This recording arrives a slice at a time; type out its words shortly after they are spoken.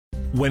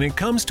When it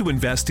comes to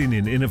investing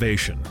in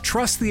innovation,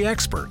 trust the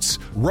experts.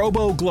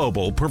 Robo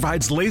Global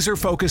provides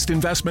laser-focused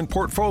investment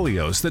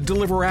portfolios that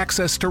deliver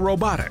access to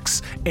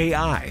robotics,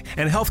 AI,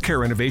 and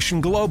healthcare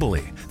innovation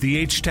globally. The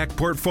H-Tech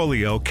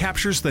portfolio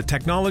captures the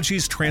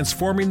technologies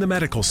transforming the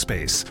medical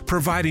space,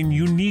 providing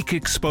unique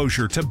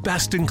exposure to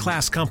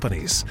best-in-class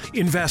companies.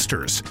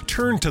 Investors,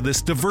 turn to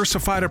this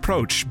diversified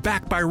approach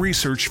backed by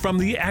research from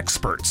the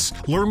experts.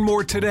 Learn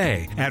more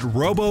today at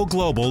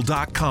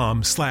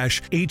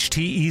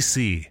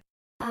roboglobal.com/HTEC.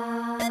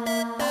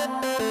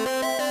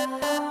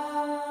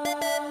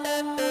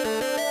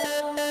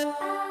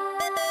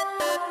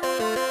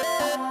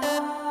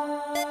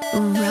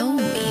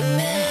 Romy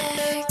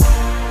Mac.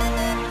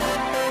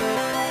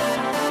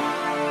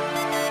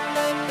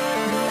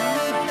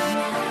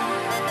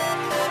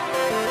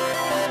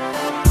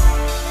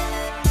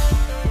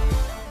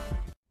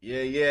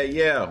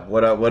 Yeah.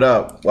 What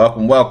up?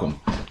 Welcome.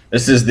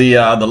 This is the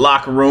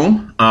Locker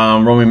Room.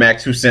 Romy Mac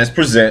 2 Cents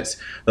presents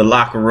the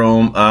Locker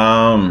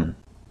Room.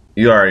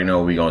 You already know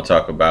what we're gonna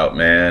talk about,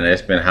 man.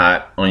 It's been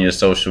hot on your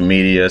social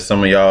media.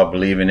 Some of y'all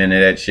believing into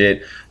that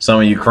shit. Some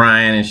of you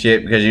crying and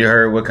shit because you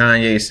heard what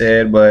Kanye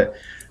said. But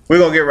we're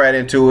gonna get right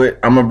into it.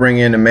 I'm gonna bring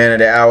in the man of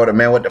the hour, the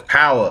man with the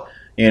power.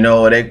 You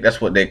know, that's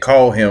what they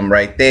call him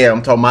right there.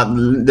 I'm talking about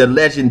the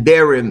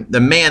legendary,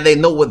 the man. They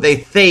know what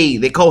they say.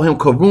 They call him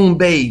Karoom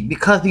Bey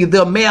because he's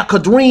the America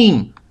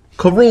Dream.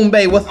 Karoom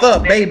Bey, what's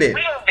up, baby?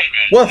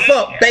 What's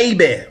up,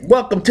 baby?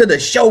 Welcome to the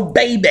show,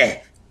 baby.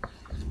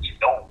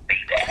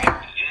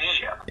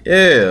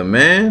 Yeah,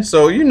 man.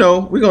 So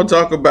we're gonna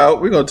talk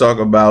about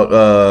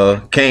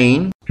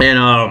Kane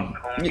and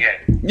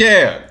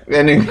yeah,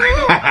 and then,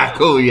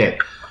 cool, yeah.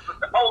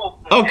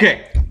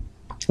 Okay,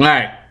 all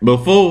right.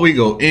 Before we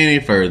go any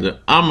further,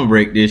 I'm gonna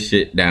break this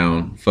shit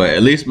down for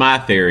at least my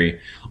theory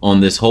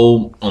on this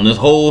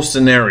whole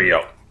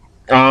scenario.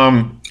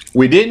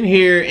 We didn't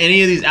hear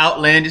any of these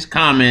outlandish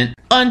comments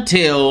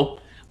until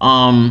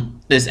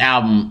this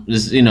album,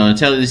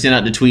 until he sent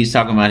out the tweets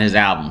talking about his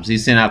albums. He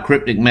sent out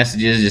cryptic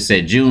messages, just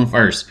said June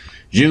 1st,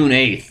 June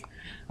 8th,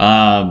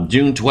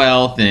 June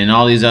 12th, and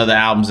all these other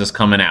albums that's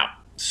coming out.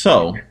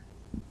 So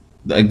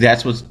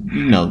that's what's,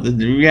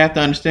 you have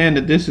to understand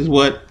that this is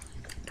what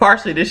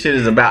partially this shit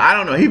is about. I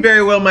don't know. He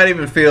very well might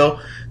even feel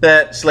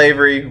that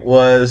slavery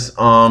was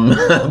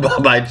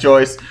by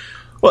choice.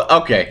 Well,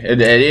 okay,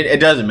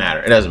 it doesn't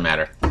matter. It doesn't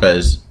matter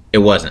because it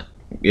wasn't.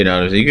 You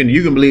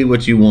can believe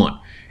what you want.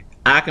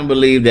 I can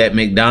believe that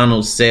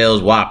McDonald's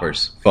sells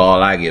Whoppers for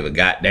all I give a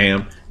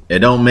goddamn. It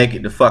don't make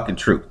it the fucking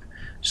truth.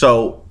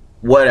 So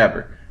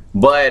whatever.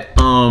 But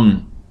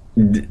I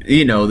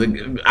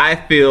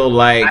feel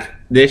like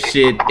this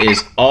shit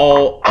is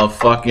all a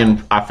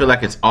fucking. I feel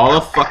like it's all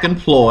a fucking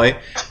ploy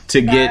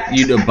to get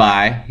you to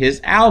buy his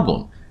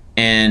album,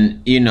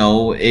 and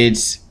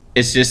it's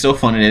just so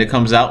funny that it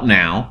comes out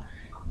now.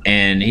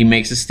 And he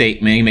makes a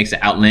statement. He makes an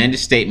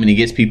outlandish statement. He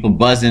gets people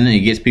buzzing and he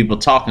gets people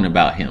talking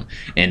about him.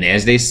 And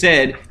as they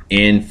said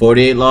in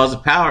 48 Laws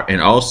of Power and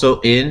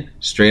also in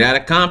Straight Outta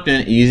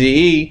Compton,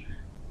 Eazy-E,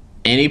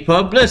 any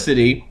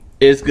publicity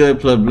is good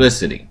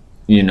publicity.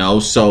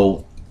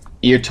 So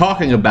you're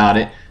talking about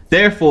it.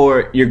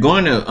 Therefore, you're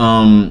going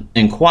to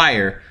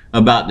inquire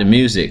about the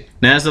music.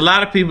 Now, there's a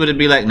lot of people that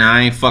be like, nah,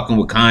 I ain't fucking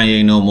with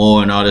Kanye no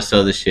more and all this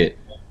other shit.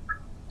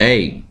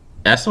 Hey,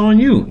 that's on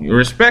you. You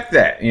respect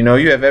that. You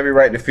have every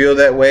right to feel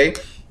that way.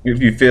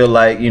 If you feel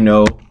like, he's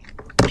not,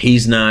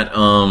 he's not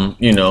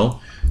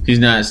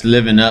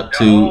living up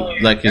to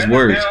his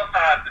words.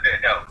 Downside to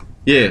that, though.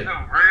 Yeah. There's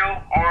a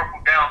real horrible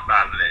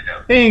downside to that,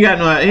 though. He ain't got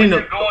no. When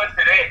you're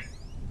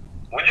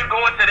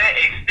going to that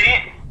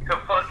extent to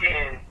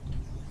fucking,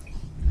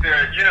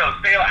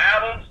 sell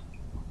albums,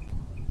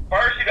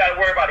 first you gotta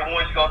worry about the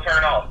ones you're gonna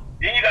turn off.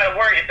 Then you gotta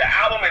worry if the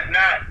album is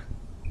not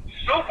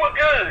super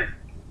good.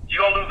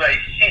 You're gonna lose a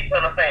shit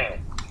ton of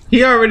fans.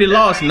 He already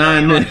lost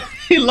 9 million.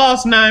 He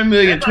lost 9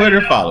 million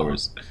Twitter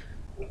followers.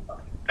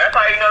 That's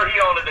how you know he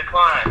on the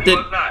decline. He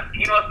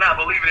must not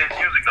believe in his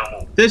music no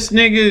more.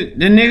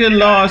 The nigga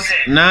lost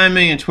 9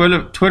 million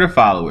Twitter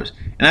followers,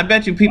 and I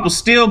bet you people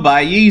still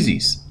buy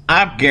Yeezys.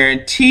 I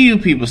guarantee you,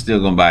 people still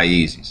gonna buy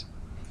Yeezys.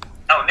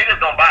 Oh, niggas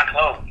gonna buy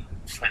clothes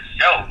for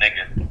sure,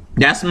 nigga.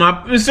 That's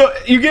so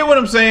you get what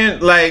I'm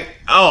saying? Like,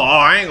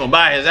 I ain't gonna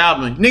buy his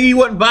album. Nigga, you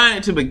wasn't buying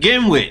it to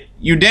begin with.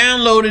 You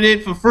downloaded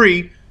it for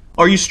free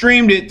or you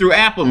streamed it through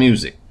Apple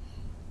Music.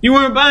 You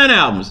weren't buying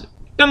albums.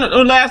 The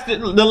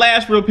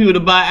last real people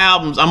to buy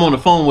albums, I'm on the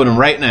phone with them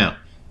right now.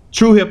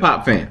 True hip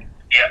hop fan.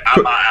 Yeah,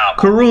 I buy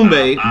albums. Karoom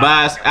Bey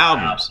buys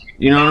albums.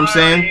 You know what I'm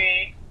saying?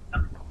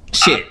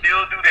 Shit. I still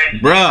do that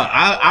shit. Bruh,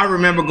 I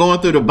remember going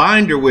through the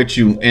binder with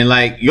you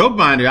and your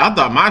binder, I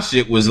thought my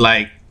shit was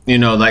my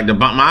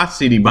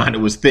CD binder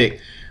was thick.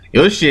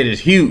 Your shit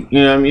is huge. You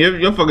know what I mean?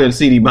 Your fucking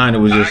CD binder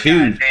was just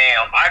huge.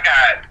 Damn, I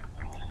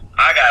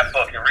got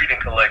fucking reading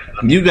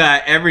collections. You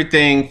got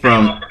everything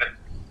from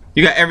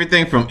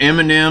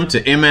Eminem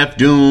to MF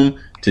Doom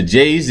to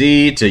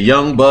Jay-Z to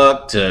Young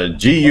Buck to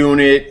G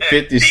Unit,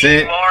 50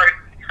 Cent.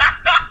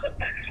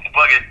 But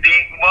Motherfucking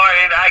Steve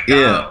Martin. I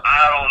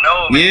don't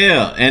know, man.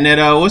 Yeah, and that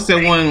what's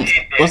that one?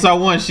 What's that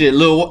one shit?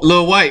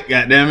 Lil White,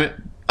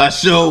 goddammit. I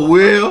sure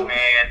will.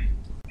 Man,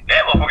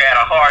 that motherfucker had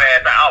a hard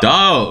ass album.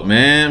 Dog,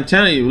 man, I'm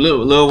telling you,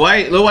 Lil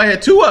White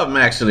had two of them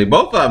actually.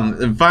 Both of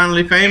them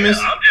finally famous.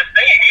 Yeah, I'm just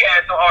saying he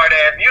had some hard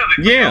ass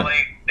music. Yeah.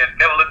 That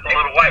never listened to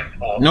Lil White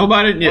before.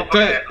 Nobody.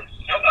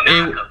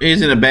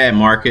 He's in a bad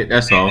market.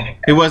 That's all.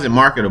 He wasn't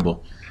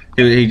marketable.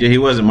 He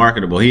wasn't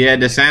marketable. He had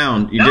the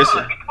sound. He was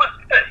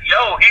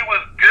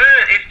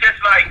good. It's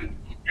just like,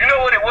 you know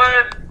what it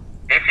was?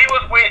 If he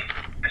was with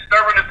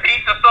Disturbing the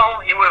Peace or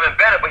something, he would have been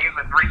better. But he was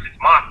with 3 6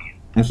 Mafia.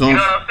 You know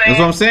what I'm saying? That's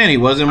what I'm saying. He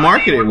wasn't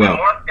marketed well.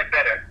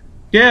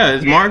 Yeah,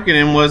 his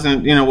marketing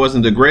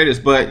wasn't the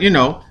greatest. But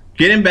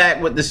getting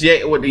back with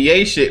the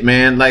Ye shit,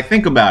 man. Like,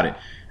 think about it.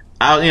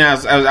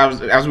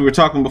 As we were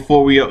talking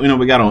before we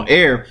got on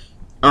air.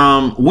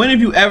 When have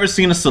you ever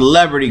seen a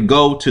celebrity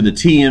go to the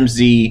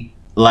TMZ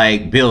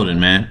building,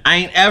 man?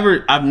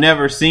 I've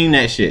never seen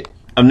that shit.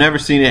 I've never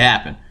seen it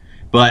happen.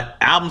 But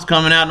albums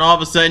coming out and all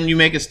of a sudden you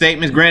making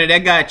statements. Granted, that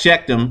guy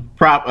checked them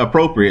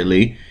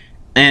appropriately,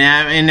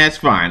 and that's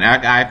fine.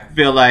 I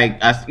feel like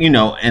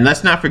and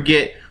let's not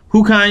forget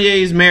who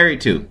Kanye is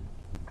married to,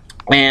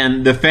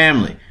 and the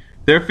family.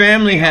 Their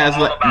family has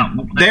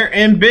they're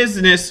in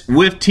business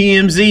with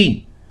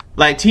TMZ.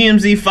 Like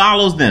TMZ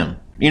follows them.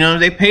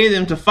 They pay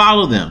them to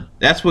follow them.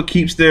 That's what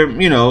keeps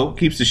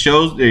keeps the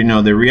shows,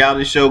 their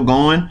reality show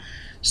going.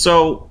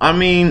 So, I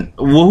mean,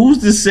 who's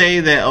to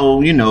say that,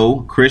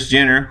 Kris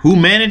Jenner, who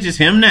manages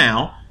him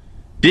now,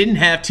 didn't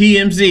have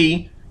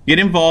TMZ get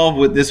involved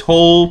with this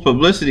whole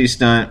publicity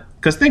stunt?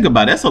 Because think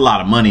about it, that's a lot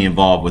of money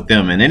involved with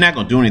them, and they're not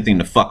going to do anything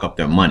to fuck up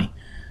their money.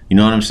 You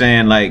know what I'm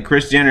saying? Like,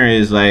 Kris Jenner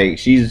is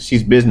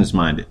she's business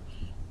minded.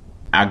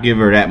 I'll give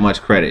her that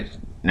much credit.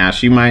 Now,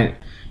 she might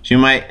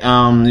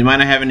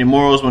not have any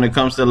morals when it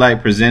comes to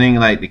presenting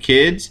the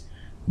kids,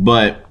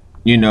 but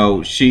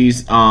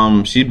she's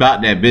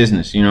about that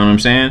business. You know what I'm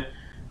saying?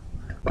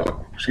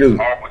 Excuse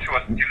me.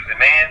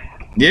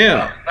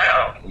 Yeah.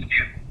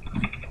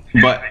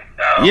 But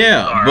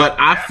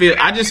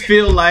I just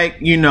feel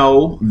like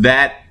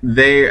I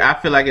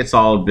feel like it's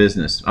all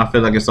business. I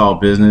feel like it's all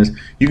business.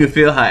 You can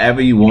feel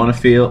however you want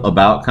to feel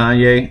about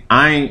Kanye.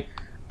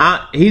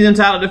 He's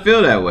entitled to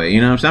feel that way.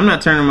 You know what I'm saying?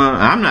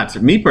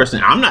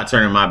 I'm not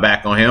turning my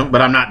back on him,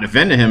 but I'm not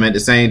defending him at the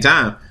same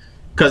time.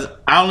 Because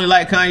I only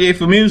like Kanye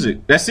for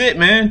music. That's it,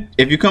 man.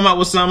 If you come out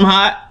with something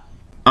hot,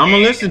 I'm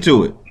going to listen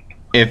to it.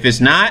 If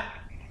it's not,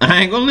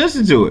 I ain't going to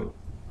listen to it.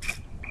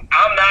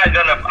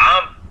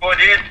 For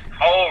this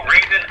whole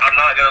reason, I'm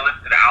not going to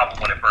listen to the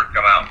album when it first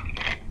come out.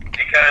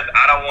 Because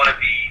I don't want to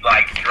be,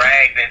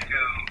 dragged into...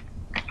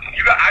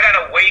 I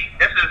got to wait.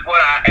 This is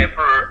what I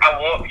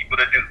want people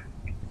to do.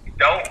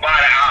 Don't buy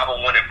the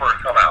album when it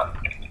first come out.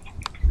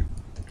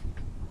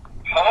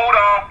 Hold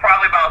on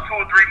probably about 2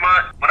 or 3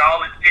 months when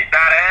all this shit die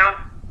down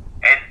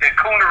and the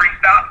coonery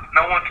stops.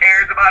 No one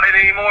cares about it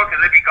anymore because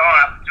it'll be gone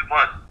after 2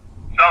 months.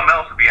 Something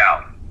else will be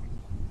out.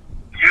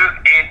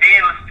 And then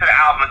listen to the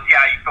album and see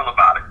how you feel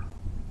about it.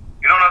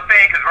 You know what I'm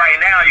saying? Because right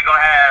now you're going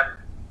to have,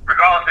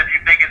 regardless if you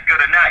think it's good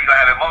or not, you're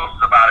going to have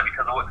emotions about it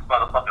because of what this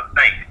motherfucker's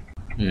thinking.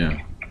 Yeah.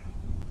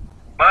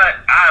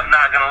 But I'm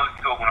not going to listen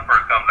to it when it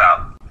first comes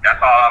out. That's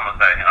all I'm going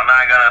to say. I'm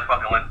not going to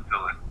fucking listen to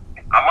it.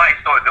 I might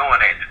start doing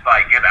that, just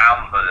give the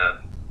album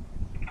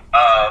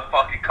a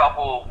fucking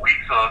couple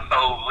weeks or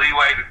so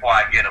leeway before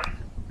I get them.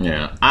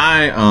 Yeah,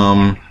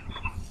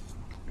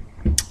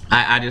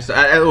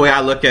 the way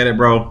I look at it,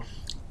 bro,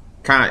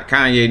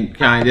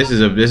 Kanye, this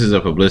is a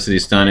publicity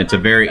stunt. It's a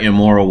very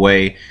immoral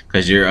way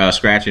because you're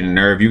scratching a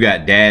nerve. You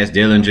got Daz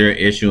Dillinger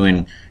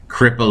issuing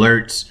crip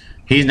alerts.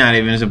 He's not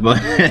even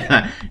supposed.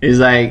 It's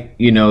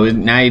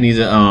now he needs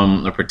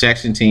a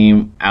protection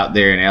team out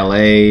there in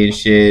LA and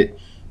shit.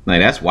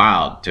 That's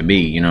wild to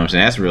me. You know what I'm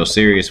saying? That's real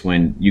serious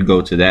when you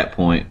go to that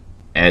point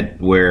at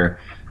where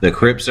the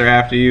Crips are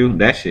after you.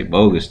 That shit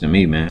bogus to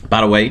me, man. By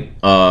the way,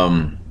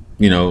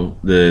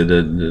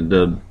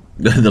 the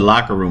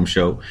Locker Room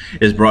Show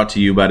is brought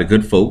to you by the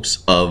good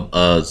folks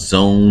of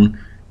Zone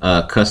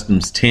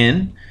Customs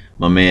 10.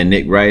 My man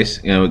Nick Rice,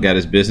 got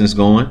his business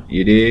going.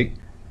 You dig?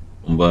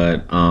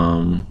 But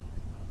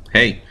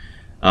hey,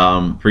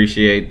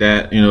 appreciate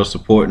that.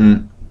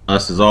 Supporting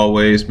us as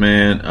always,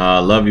 man.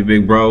 Love you,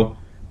 big bro.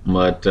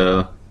 But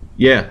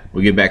yeah,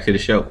 we'll get back to the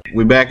show.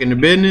 We back in the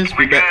business.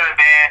 We back. Good,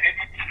 man.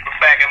 We're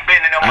back in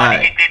business.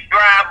 Nobody hit that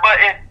drive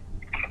button.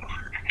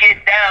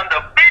 Get down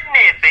to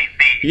business,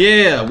 baby.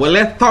 Yeah, well,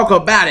 let's talk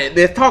about it.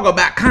 Let's talk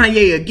about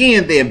Kanye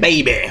again, then,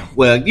 baby.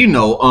 Well,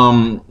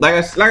 like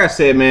I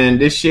said, man,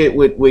 this shit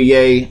with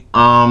Ye,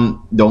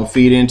 don't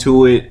feed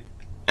into it.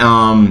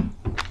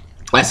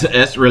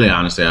 That's really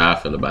honestly how I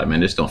feel about it,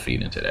 man. Just don't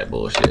feed into that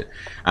bullshit.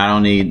 I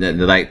don't need that.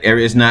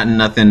 It's not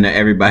nothing that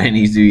everybody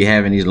needs to be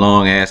having these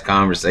long ass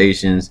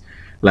conversations.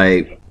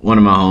 One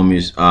of my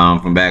homies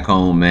from back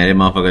home, man, that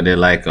motherfucker did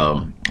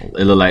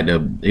it looked like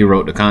he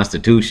wrote the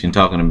Constitution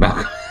talking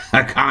about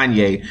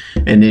Kanye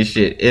and this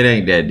shit. It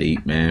ain't that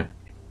deep, man.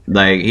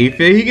 He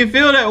can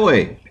feel that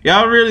way.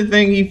 Y'all really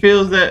think he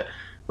feels that?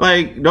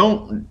 Like,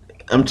 don't.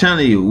 I'm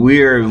telling you,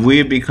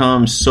 we've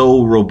become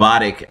so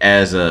robotic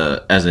as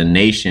a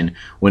nation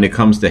when it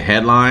comes to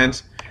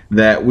headlines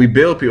that we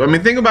build people. I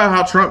mean, think about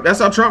how Trump. That's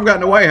how Trump got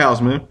in the White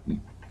House, man.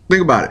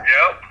 Think about it.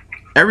 Yep.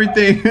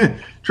 Everything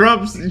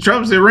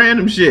Trump's a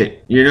random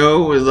shit. You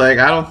know, it's like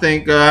I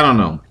don't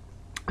know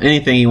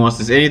anything wrong he wants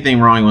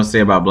to say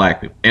about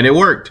black people, and it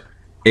worked.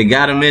 It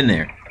got him in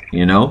there.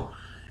 You know,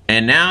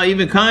 and now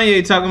even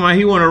Kanye talking about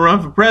he want to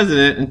run for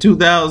president in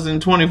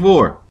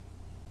 2024.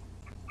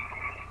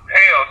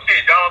 Hell,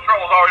 shit, Donald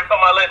Trump was already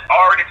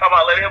talking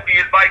about letting him be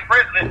his vice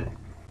president.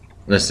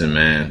 Listen,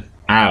 man,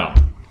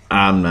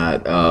 I'm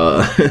not. Yo,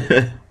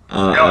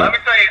 let me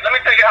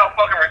tell you how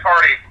fucking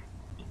retarded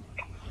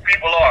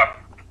people are.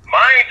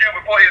 Mind you,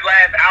 before his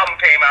last album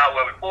came out,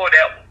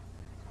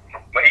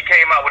 when he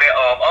came out with that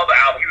other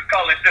album, he was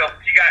calling himself.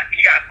 He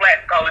got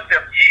flat to call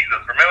himself Jesus.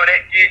 Remember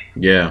that shit?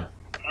 Yeah.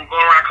 He was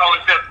going around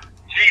calling himself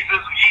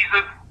Jesus.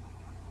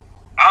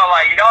 I was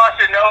like, y'all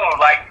should know.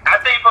 Like, I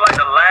think for like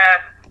the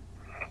last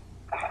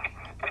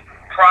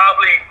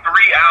probably 3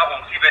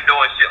 albums, he's been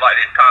doing shit like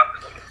this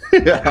constantly.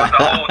 The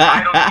whole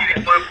title shit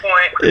at one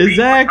point.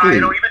 Exactly.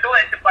 He's been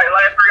doing that shit like the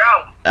last 3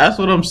 albums. That's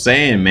what I'm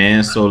saying,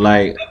 man. So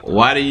like,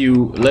 why do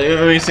you?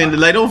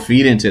 Like, don't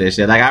feed into that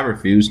shit. Like, I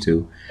refuse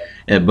to.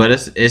 But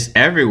it's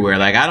everywhere.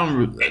 Like, I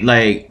don't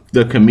like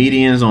the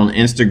comedians on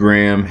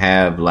Instagram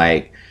have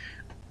like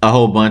a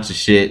whole bunch of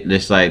shit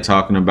that's like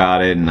talking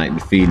about it and like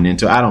feeding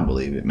into. I don't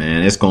believe it,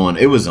 man. It was on ESPN.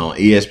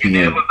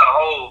 It was the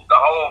whole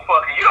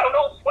fucking. You don't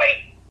know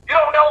Sway.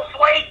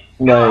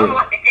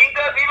 Like, he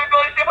does even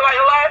doing shit for like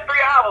the last 3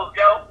 albums,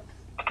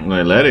 yo.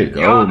 Like, let it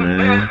go, man.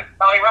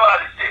 I didn't realize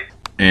this shit.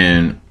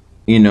 And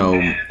you know,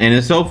 and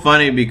it's so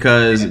funny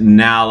because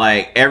now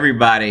like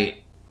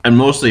everybody, and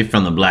mostly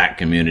from the black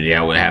community,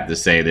 I would have to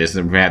say this,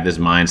 and have this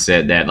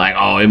mindset that like,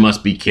 oh, it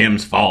must be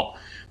Kim's fault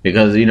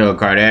because you know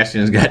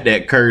Kardashians got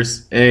that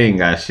curse. They ain't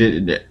got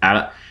shit.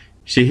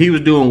 He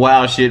was doing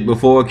wild shit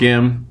before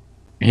Kim.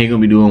 And he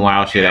gonna be doing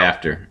wild shit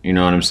after. You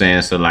know what I'm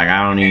saying? So like,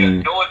 I don't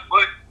even.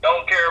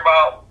 Don't care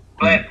about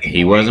black people.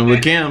 He wasn't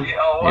with Kim. He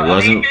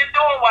wasn't.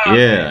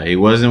 Yeah, he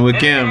wasn't with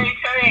Kim.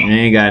 He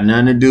ain't got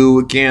nothing to do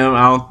with Kim.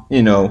 I don't.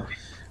 You know.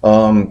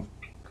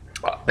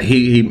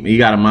 He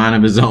got a mind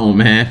of his own,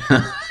 man.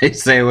 He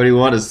say what he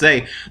want to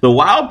say. The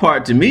wild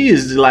part to me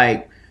is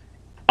like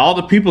all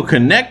the people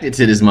connected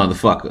to this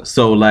motherfucker.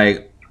 So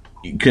like,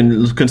 you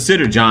can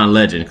consider John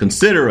Legend,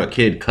 consider a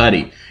Kid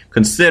Cudi,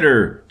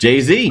 consider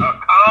Jay-Z.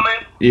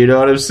 You know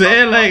what I'm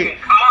saying? Like,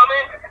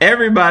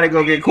 everybody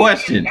gonna get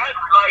questioned.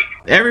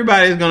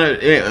 Everybody's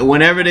gonna,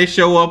 whenever they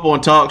show up on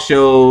talk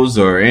shows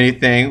or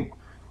anything,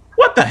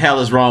 what the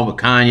hell is wrong with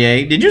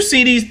Kanye? Did you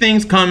see these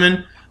things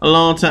coming a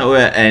long time?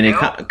 Well, and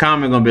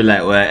Common gonna be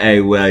like, well,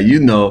 hey, well, you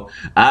know,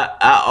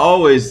 I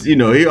always, you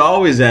know, he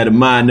always had a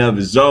mind of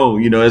his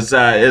own. You know, it's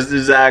how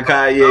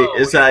Kanye,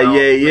 it's how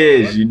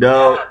Ye is, you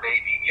know.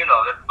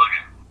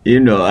 You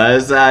know,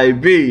 that's how he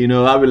be. You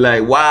know, I be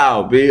like,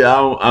 wow, B, I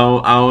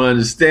don't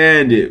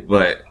understand it,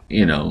 but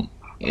you know,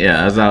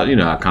 yeah, that's how, you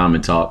know, how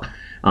Common talk.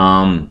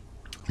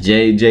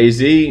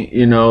 Jay-Z,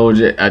 you know,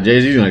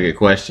 Jay-Z's gonna get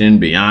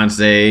questioned.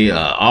 Beyonce,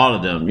 all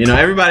of them, you know,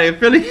 everybody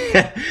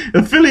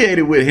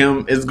affiliated with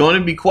him is going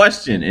to be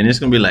questioned, and it's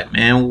gonna be like,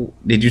 man,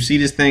 did you see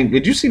this thing?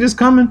 Did you see this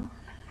coming?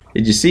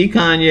 Did you see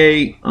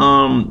Kanye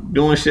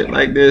doing shit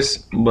like this?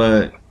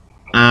 But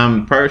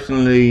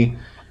personally,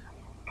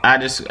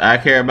 I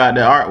care about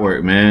the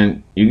artwork,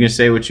 man. You can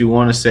say what you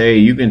want to say.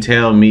 You can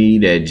tell me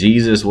that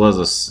Jesus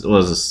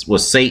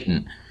was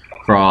Satan,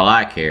 for all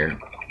I care.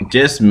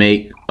 Just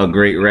make a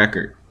great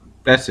record.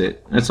 That's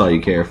it. That's all you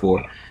care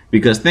for.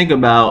 Because think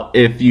about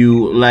if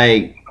you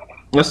like,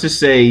 let's just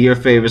say your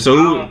favorite.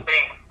 So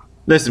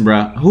listen,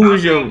 bro. Who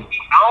is your? I don't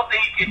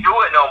think he can do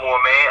it no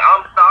more, man.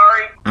 I'm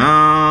sorry.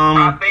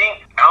 I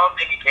don't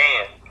think he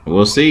can.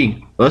 We'll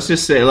see. Let's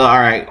just say, all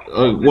right.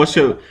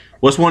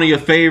 What's one of your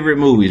favorite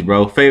movies,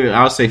 bro?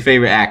 I'll say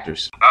favorite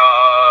actors.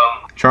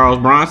 Charles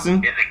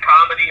Bronson. Is it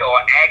comedy or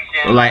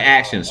action? Like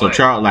action. So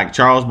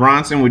Charles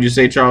Bronson. Would you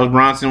say Charles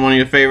Bronson one of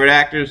your favorite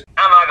actors?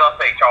 I'm not gonna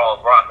say Charles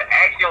Bronson.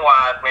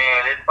 Action-wise,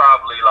 man, it's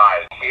probably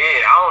like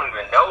shit. I don't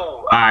even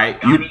know. All right,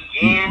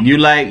 you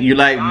like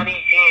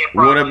Donnie Yen.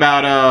 What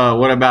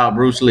about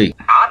Bruce Lee?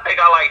 I think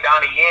I like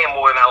Donnie Yen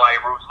more than I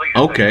like Bruce Lee.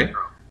 Okay.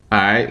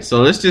 All right.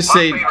 So let's just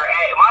say my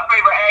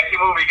favorite action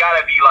movie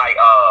gotta be like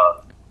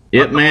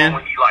Ip Man.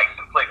 When he like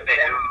suplex that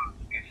dude.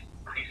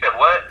 He said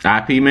what?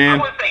 IP Man.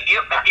 I wouldn't say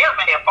Ip Man.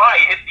 Fire.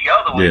 It's the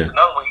other one. Yeah. It's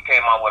another one he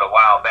came out with a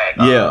while back.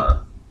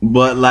 Yeah.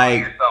 But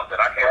like,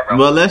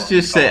 well, let's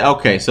just say,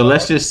 okay, so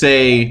let's just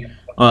say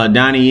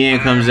Donnie Yen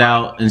comes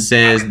out and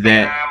says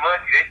that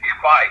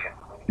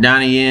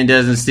Donnie Yen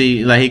doesn't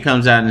see, like he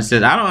comes out and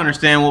says, I don't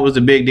understand what was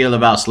the big deal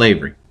about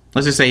slavery.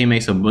 Let's just say he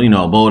makes a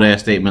bold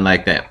ass statement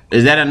like that.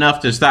 Is that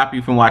enough to stop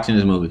you from watching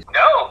this movie?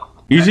 No.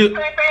 You should. Same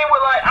thing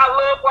with like, I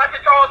love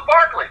watching Charles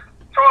Barkley.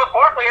 Charles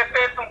Barkley has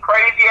said some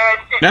crazy ass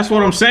shit. That's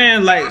what I'm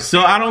saying. Like,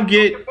 so I don't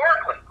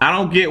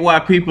get why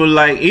people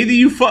like either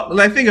you fuck,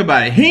 like think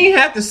about it. He ain't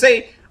have to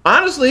say.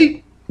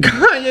 Honestly,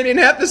 Kanye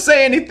didn't have to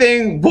say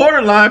anything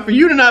borderline for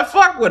you to not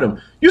fuck with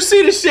him. You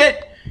see the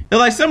shit,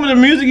 like some of the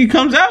music he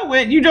comes out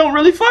with, you don't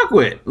really fuck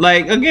with.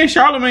 Like, again,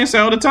 Charlamagne say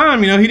all the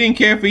time, he didn't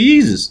care for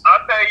Yeezus.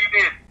 I'll tell you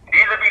this.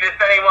 These will be the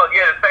same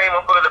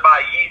motherfuckers that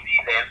buy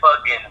Yeezys and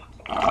fucking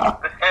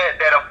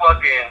that'll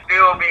fucking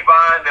still be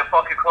buying their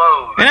fucking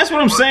clothes. And that's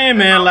what I'm saying,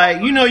 man.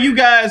 Like, you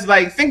guys,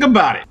 like, think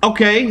about it.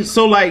 Okay,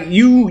 so like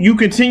you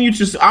continue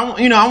to, I want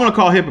to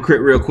call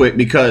hypocrite real quick,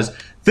 because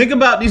think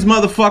about these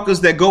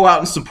motherfuckers that go out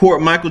and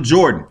support Michael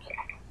Jordan.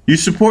 You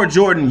support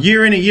Jordan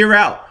year in and year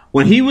out.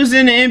 When he was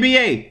in the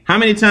NBA, how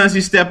many times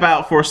he step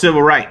out for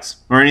civil rights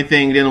or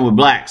anything dealing with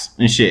blacks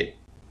and shit?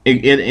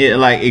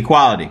 Like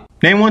equality.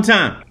 Name one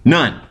time.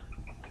 None.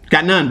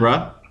 Got none,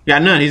 bro.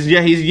 Got none. He's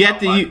yet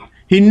to.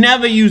 He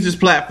never used his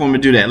platform to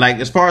do that. Like,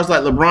 as far as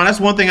like LeBron, that's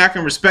one thing I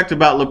can respect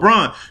about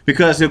LeBron,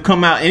 because he'll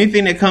come out,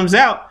 anything that comes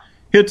out,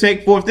 he'll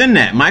take forth in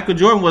that. Michael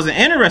Jordan wasn't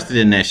interested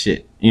in that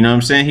shit. You know what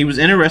I'm saying? He was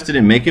interested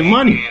in making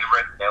money.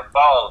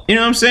 You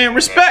know what I'm saying?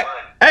 Respect.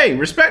 Hey,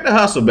 respect the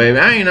hustle, baby.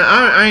 I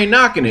ain't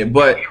knocking it,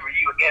 but you were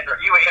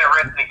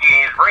interested in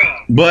getting his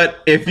ring.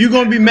 But if you're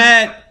gonna be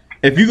mad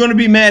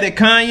at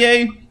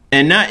Kanye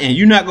and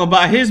you're not gonna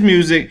buy his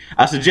music,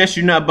 I suggest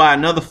you not buy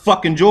another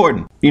fucking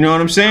Jordan. You know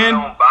what I'm saying?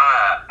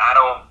 I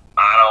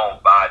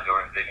don't buy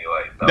Jordans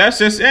anyway. So. That's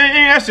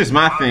just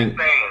my thing.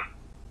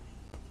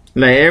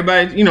 Like,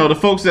 everybody, the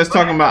folks that's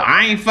talking about,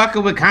 I ain't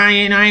fucking with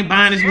Kanye and I ain't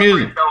buying his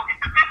music. This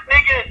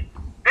nigga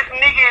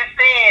is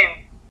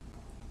saying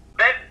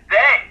that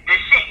the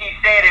shit he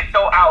said is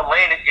so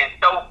outlandish and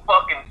so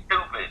fucking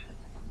stupid.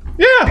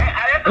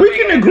 Yeah, we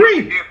can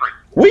agree.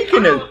 We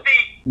can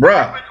agree,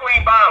 bruh.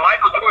 Between buying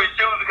Michael Jordan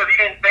shoes because he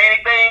didn't say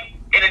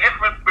anything, and the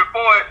difference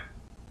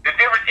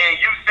in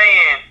you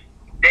saying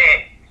that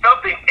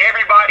something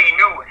everybody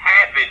knew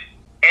happened,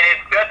 and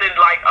it's nothing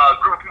like a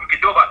group of people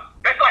can do about it.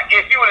 That's like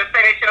if you were to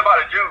say that shit about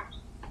the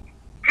Jews.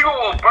 People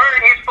will burn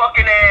his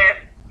fucking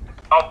ass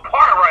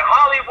apart, right?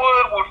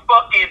 Hollywood would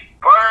fucking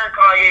burn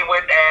Kanye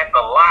West's ass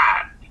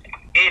alive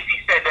if he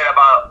said that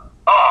about,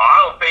 I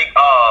don't think,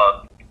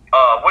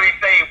 what do you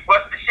say,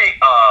 what's the shit,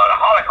 the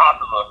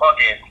Holocaust was a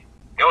fucking,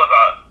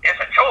 it's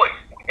a choice.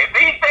 If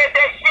he said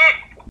that shit,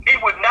 he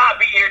would not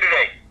be here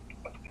today.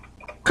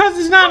 Cause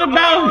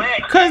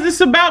it's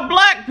about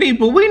black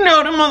people. We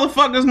know them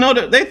motherfuckers know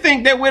that they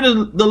think that we're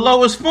the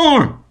lowest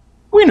form.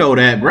 We know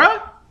that,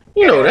 bruh.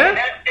 You know that.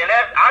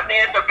 I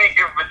think it's a big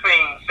difference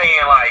between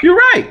saying like. You're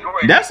right.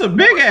 That's a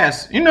big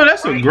ass.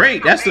 It's a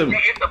big difference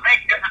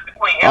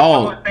between.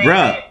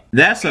 Bruh,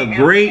 that's a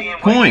great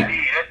point.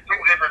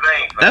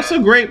 That's a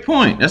great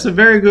point. That's a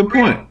very good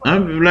point.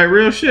 I'm like,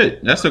 real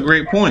shit. That's a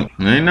great point.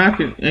 I ain't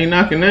knocking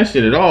that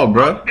shit at all,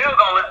 bro. I'm still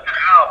gonna listen to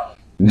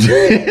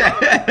the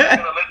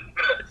album.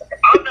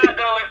 I'm not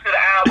gonna listen to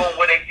the album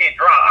when it get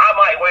dropped. I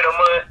might wait a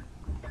month.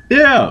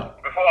 Yeah.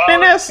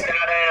 And then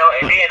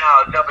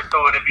I'll jump into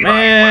it and be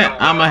man,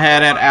 I'm gonna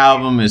have that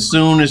album as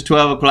soon as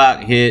 12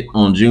 o'clock hit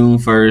on June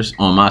 1st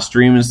on my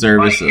streaming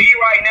services. Like me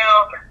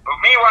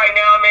right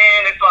now,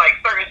 man, it's like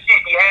certain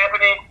shit be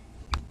happening.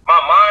 My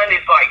mind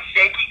is like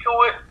shaky to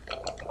it.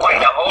 Like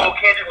the whole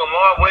Kendrick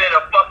Lamar winning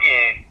a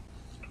fucking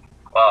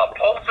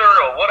Pulitzer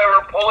or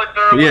whatever,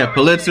 Yeah,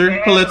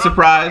 Pulitzer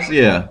Prize,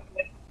 yeah.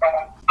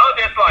 I was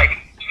just like,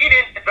 he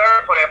didn't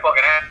deserve for that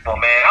fucking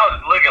album, man. I was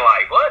just looking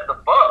like, what the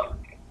fuck?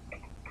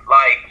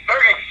 Like,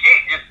 certain shit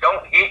just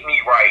don't hit me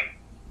right.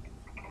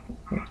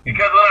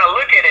 Because when I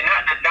look at it,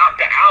 not to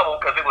knock the album,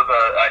 because it was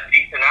a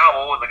decent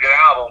album, it was a good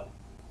album,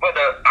 but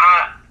the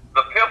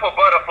Pimp a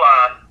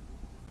Butterfly,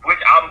 which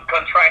I'm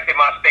contracting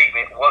my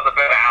statement, was a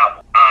better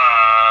album.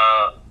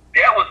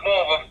 That was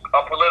more of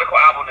a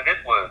political album than this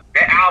was.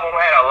 That album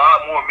had a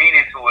lot more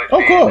meaning to it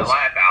than the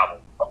last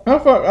album.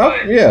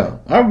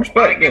 I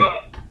respect that.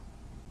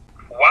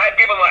 Why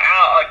give him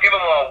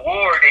an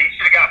award that he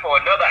should have got for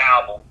another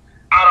album?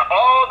 Out of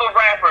all the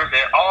rappers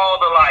and all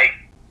the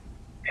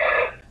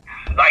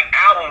like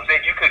albums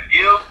that you could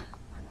give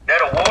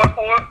that award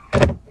for,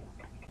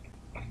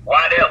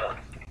 why that one?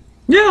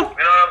 Yeah. You know what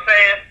I'm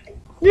saying?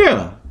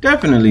 Yeah,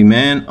 definitely,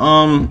 man. It could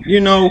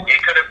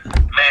have,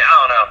 man, I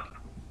don't know.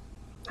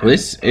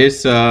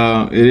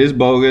 It is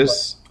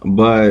bogus,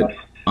 but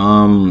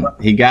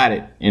he got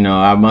it.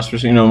 I must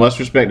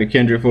respect to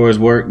Kendrick for his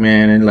work,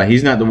 man. And like,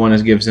 he's not the one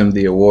that gives him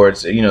the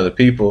awards. The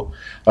people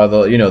are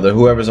the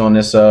whoever's on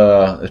this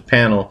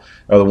panel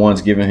are the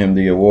ones giving him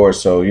the awards.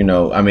 So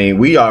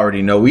we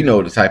already know. We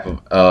know the type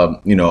of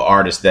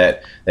artist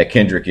that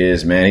Kendrick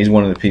is, man. He's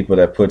one of the people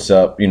that puts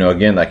up.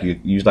 Again, like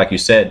you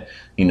said.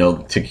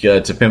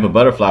 To Pimp a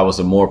Butterfly was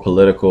a more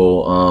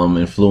political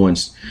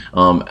influenced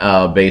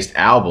based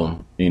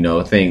album.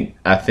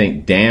 I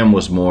think Damn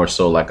was more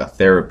so like a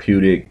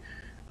therapeutic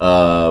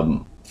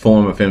form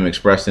of him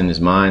expressing his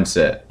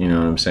mindset. You know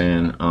what I'm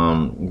saying?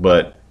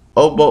 But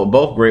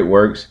both great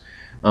works.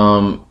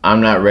 I'm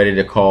not ready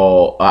to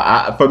call.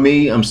 For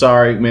me, I'm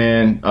sorry,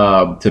 man.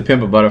 To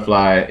Pimp a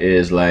Butterfly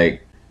is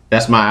like,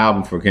 that's my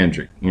album for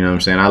Kendrick. You know what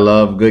I'm saying? I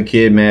love Good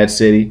Kid, Mad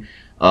City.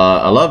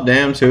 I love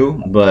Damn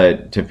too,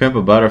 but To Pimp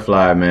a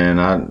Butterfly,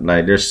 man,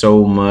 there's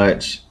so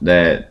much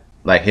that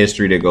like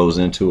history that goes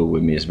into it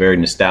with me. It's very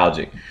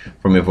nostalgic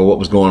for me for what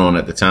was going on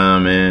at the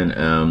time, man.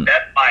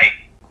 That's like,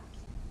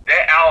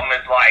 that album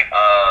is like,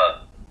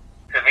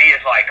 to me,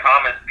 it's like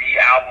Common's B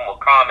album or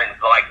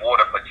Common's like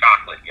Water for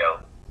Chocolate, yo.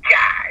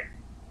 God.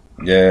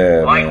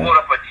 Yeah, Like man.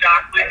 Water for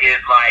Chocolate is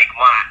like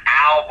my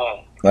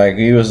album. Like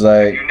he was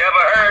like, You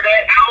never heard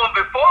that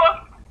album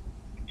before?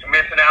 You're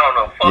missing out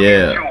on a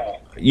fucking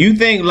jewel. You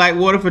think Like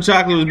Water for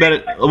Chocolate was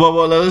better?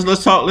 Well,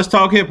 let's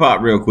talk hip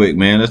hop real quick,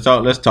 man. Let's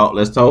talk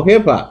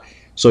hip hop.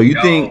 So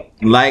you think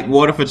Like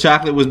Water for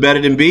Chocolate was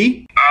better than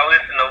B? I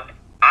listen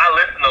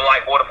to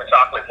Like Water for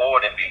Chocolate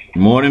more than B.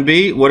 More than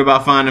B? What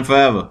about Finding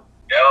Forever?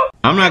 Yo,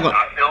 I'm not gonna.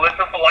 I still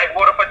listen for Like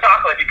Water for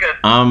Chocolate because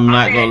I'm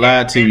not gonna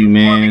lie to you,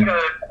 man.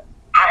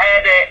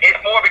 It's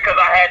more because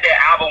I had that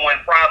album when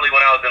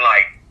I was in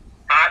like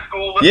high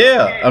school.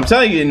 Yeah, I'm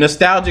telling you,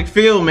 nostalgic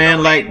feel,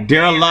 man. Like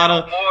there are a lot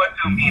of. More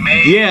to me,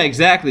 man. Yeah,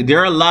 exactly. There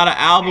are a lot of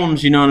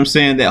albums, you know what I'm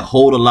saying, that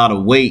hold a lot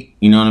of weight.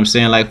 You know what I'm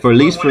saying? Like for at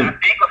least when I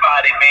think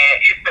about it,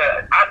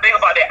 man, I think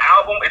about the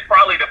album. It's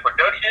probably the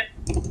production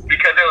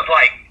because it was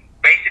like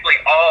basically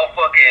all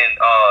fucking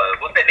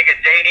what's that nigga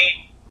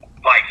JD,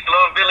 like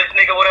Slum Village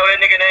nigga, whatever that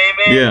nigga name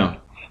is. Yeah,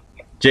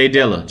 Jay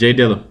Dilla. Them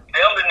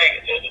the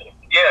niggas.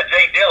 Yeah,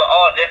 Jay Dilla.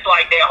 Oh, just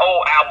like that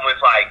whole album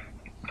is like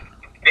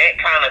that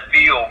kind of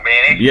feel,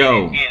 man. I'm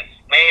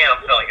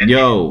telling you,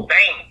 it's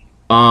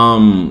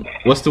insane.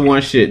 What's the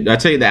one shit? I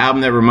tell you, the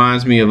album that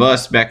reminds me of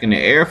us back in the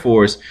Air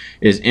Force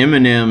is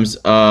Eminem's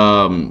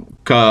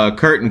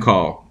Curtain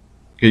Call.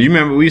 Cause you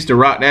remember we used to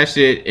rock that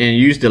shit and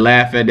you used to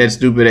laugh at that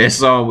stupid ass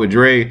song with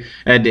Dre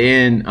at the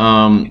end.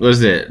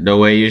 What's it? The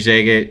way you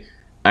shake it,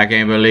 I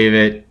can't believe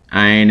it.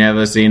 I ain't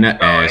never seen an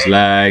ass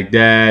like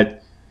that.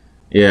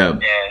 Yeah.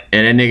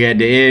 And that nigga at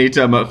the end, he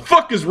talking about,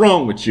 fuck is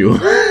wrong with you?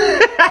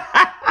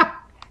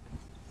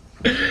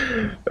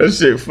 That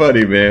shit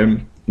funny,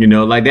 man. You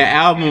know, like that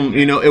album,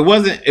 you know, it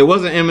wasn't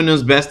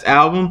Eminem's best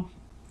album.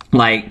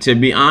 Like, to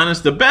be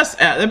honest, the best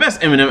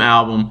Eminem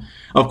album,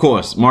 of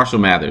course, Marshall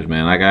Mathers,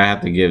 man. Like, I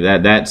have to give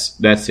that.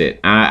 That's it.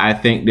 I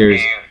think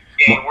there's.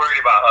 She ain't worried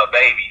about her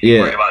baby. She's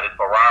worried about this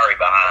Ferrari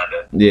behind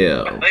her.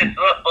 Yeah. This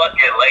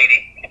fucking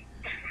lady.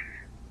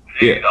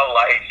 She ain't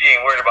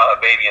worried about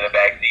her baby in the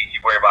backseat.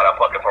 She's worried about her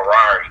fucking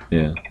Ferrari.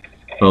 Yeah.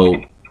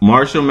 So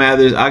Marshall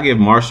Mathers, I give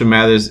Marshall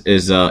Mathers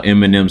is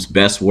Eminem's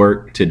best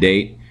work to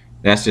date.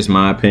 That's just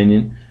my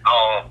opinion.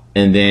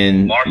 And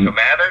then Marshall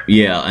Mathers.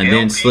 Yeah, and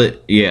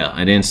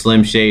then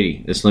Slim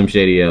Shady, the Slim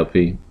Shady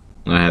LP.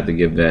 I have to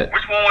give that.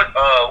 Which one was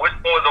the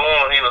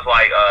one when he was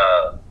like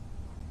I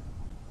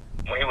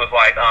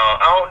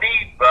don't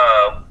need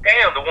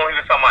the one he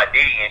was talking about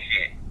Diddy and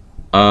shit.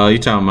 You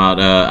talking about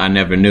I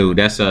Never Knew.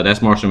 That's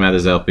Marshall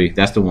Mathers LP.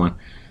 That's the one.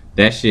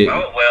 That shit.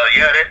 Oh well,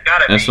 yeah, that's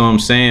gotta be. That's what I'm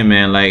saying,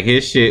 man. Like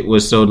his shit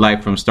was so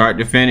like from start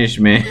to finish,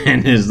 man.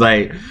 It's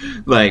like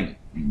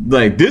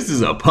this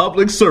is a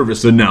public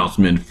service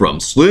announcement from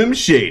Slim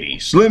Shady.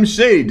 Slim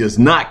Shady does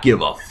not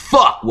give a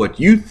fuck what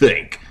you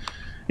think.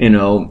 You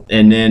know,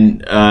 and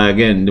then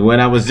again,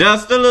 when I was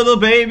just a little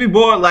baby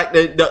boy, like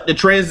the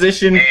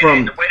transition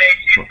from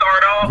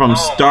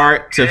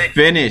start to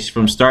finish,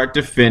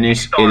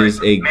 it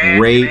is a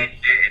great.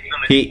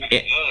 He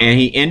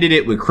ended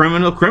it with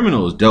Criminal.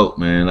 Criminal is dope,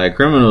 man. Like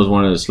Criminal is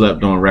one of the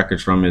slept on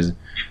records from his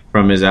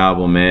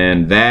album,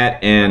 man.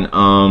 That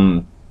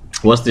and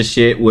what's the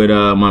shit with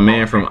my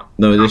man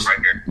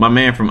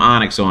from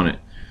Onyx on it?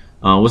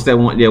 What's that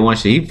one? Yeah, one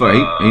shit. He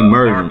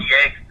murdered him.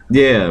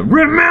 Yeah,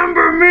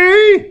 Remember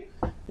Me.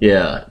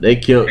 Yeah, they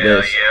killed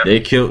that. Yeah. They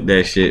killed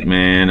that shit,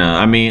 man.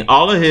 I mean,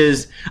 all of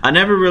his. I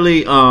never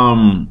really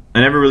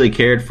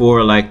cared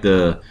for like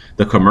the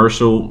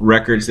commercial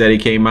records that he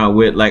came out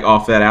with, like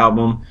off that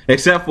album,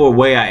 except for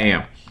Way I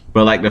Am.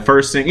 But like the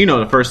first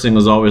thing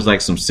was always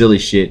like some silly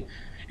shit.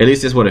 At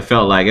least that's what it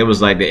felt like. It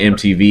was like the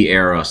MTV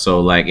era,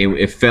 so like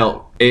it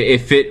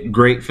fit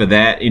great for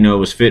that. You know, it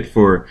was fit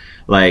for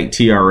like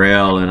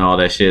TRL and all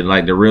that shit.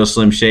 Like the real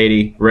Slim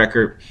Shady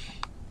record.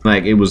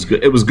 Like it was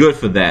good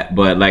for that,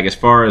 but like as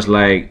far as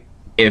like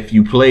if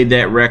you played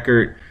that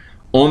record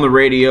on the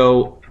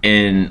radio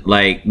and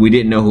like we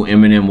didn't know who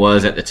Eminem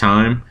was at the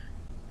time,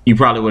 you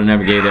probably would have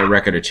never gave that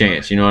record a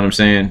chance. You know what I'm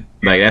saying?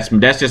 Like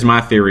that's just my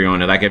theory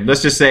on it. Like if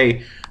let's just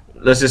say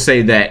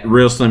that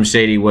Real Slim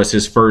Shady was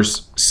his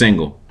first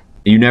single.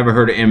 You never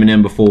heard of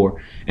Eminem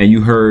before, and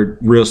you heard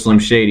Real Slim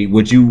Shady.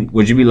 Would you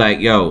be like,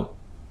 yo,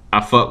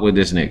 I fuck with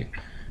this nigga?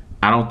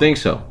 I don't think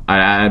so.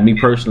 Me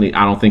personally,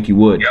 I don't think you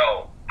would. Yo.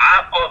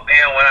 I fucked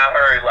in when I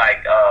heard like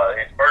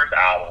his first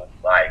album,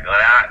 like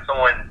when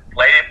someone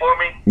played it for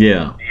me.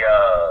 Yeah.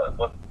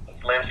 The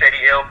Slim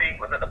Shady LP,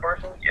 was it the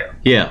first one? Yeah.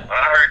 Yeah. When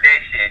I heard that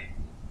shit,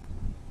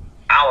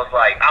 I was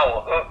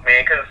hooked,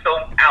 man, because it's so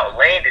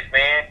outlandish,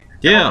 man.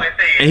 Yeah.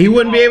 And he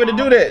wouldn't be able to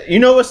do that. You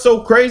know what's so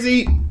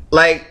crazy?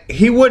 Like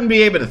he wouldn't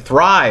be able to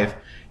thrive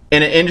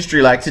in an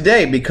industry like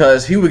today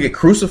because he would get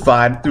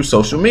crucified through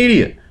social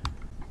media.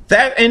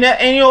 And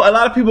you know, a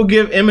lot of people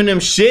give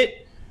Eminem shit.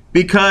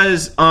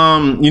 Because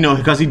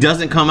because he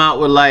doesn't come out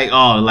with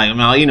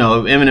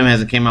Eminem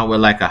hasn't came out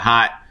with like a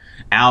hot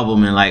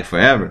album in like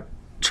forever.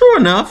 True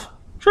enough.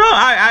 True.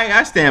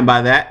 I stand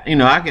by that. You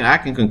know, I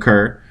can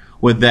concur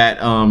with that.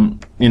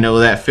 You know,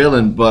 that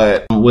feeling.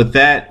 But with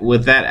that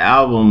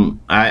album,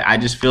 I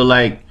just feel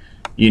like,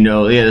 you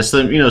know, yeah, the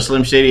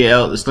Slim Shady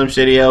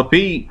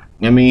LP.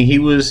 I mean, he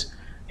was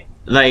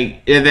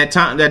like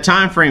that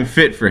time frame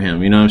fit for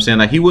him. You know what I'm saying?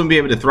 Like he wouldn't be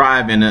able to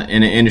thrive in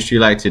an industry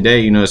like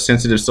today. You know, as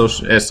sensitive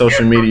as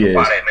social media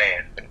is.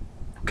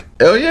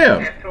 Oh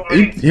yeah,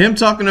 him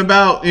talking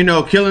about, you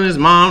know, killing his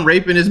mom,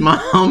 raping his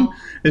mom,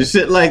 and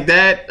shit like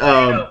that. You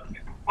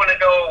want to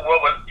know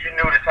what was? You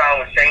knew the time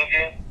was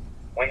changing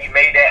when he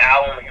made that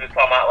album. He was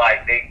talking about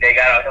like they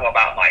got on him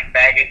about like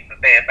faggots and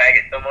saying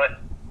faggots so much.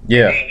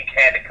 Yeah. And he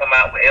had to come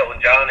out with Elton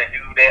John and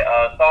do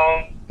that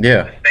song.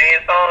 Yeah. The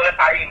Stand song. That's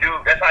how he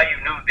knew. That's how you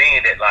knew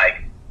then that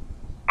like,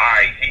 all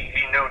right,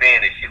 he knew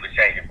then that shit was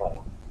changing for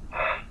him.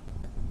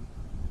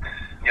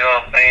 You know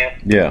what I'm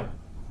saying? Yeah.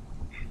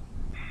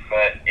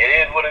 But it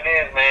is what it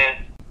is,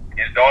 man.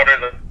 His daughter's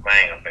a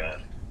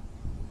man.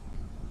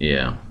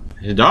 Yeah.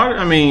 His daughter,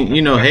 I mean,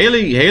 you know,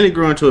 Haley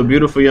grew into a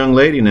beautiful young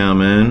lady now,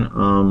 man.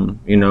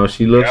 You know,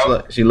 she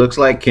looks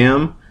like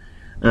Kim.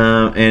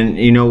 And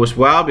you know, it's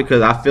wild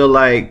because I feel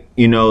like,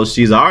 you know,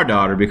 she's our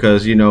daughter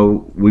because, you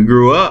know, we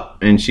grew up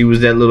and she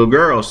was that little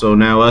girl. So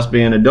now us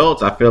being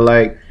adults, I feel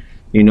like,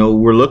 you know,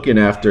 we're looking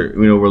after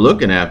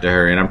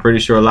her, and I'm pretty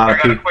sure a lot of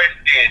people.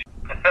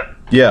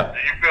 Yeah. Do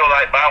you feel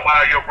like Bow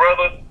Wow your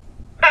brother?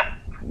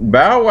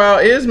 Bow Wow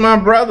is my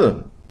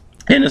brother,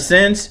 in a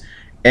sense,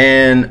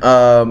 and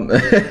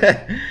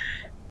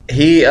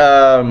he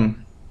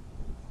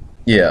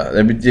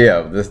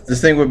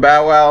this thing with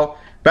Bow Wow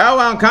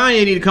and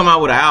Kanye need to come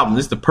out with an album.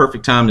 This is the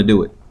perfect time to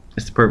do it.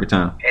 It's the perfect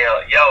time.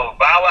 Hell, yo,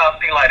 Bow Wow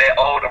seem like that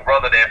older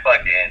brother that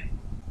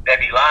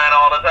be lying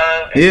all the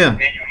time. Yeah. And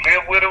you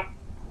live with him,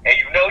 and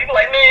you know, you be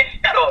like, man,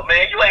 shut up,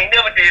 man. You ain't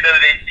never did none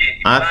of that shit.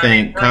 I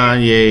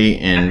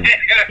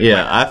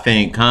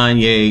think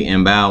Kanye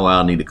and Bow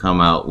Wow need to come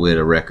out with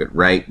a record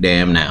right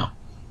damn now.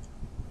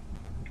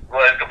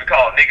 Well, it's gonna be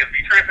called Niggas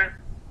Be Tripping.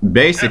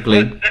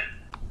 Basically.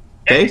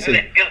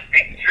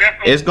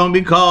 It's gonna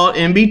be called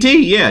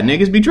NBT. Yeah,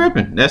 Niggas Be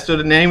Tripping. That's what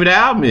the name of the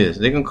album is.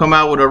 They're gonna come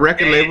out with a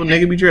record label,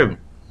 Niggas Be Tripping.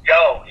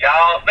 Yo,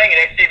 y'all thinking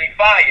that shit be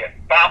fire.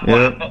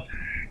 Yep.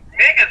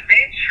 Niggas be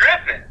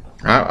tripping.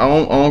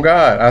 On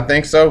God, I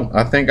think so.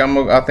 I think I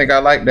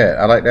like that.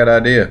 I like that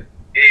idea.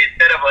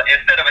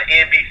 Instead of an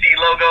NBC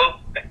logo,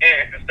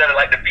 instead of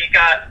like the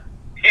peacock,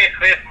 it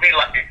would be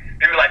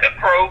like a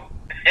crow.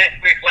 It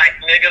would be like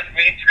Niggas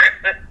Be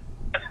Tripping.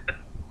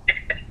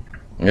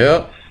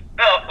 Yep.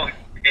 Oh,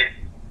 shit.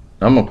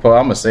 I'm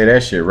gonna say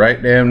that shit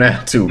right damn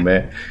now too,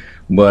 man.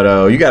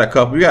 But you got a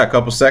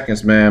couple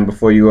seconds, man,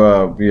 before I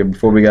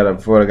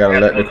gotta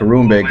let the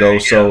Karumbe go.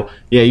 So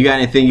yeah, you got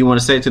anything you want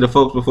to say to the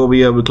folks before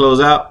we close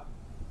out?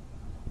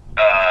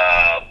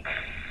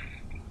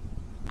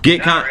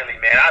 Get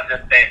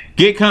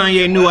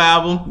Kanye new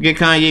album. Get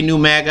Kanye new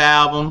MAGA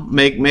album.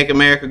 Make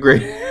America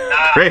great.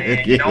 Great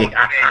again.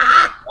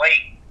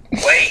 Wait.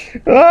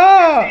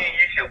 Ah.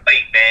 You should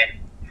wait, man.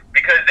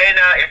 Because then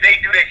if they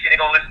do that shit, they're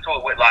gonna listen to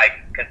it with like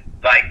this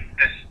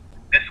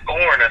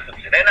scorn or some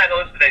shit. They're not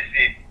gonna listen to that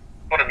shit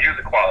for the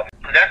music quality.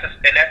 And that's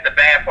the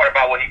bad part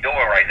about what he's doing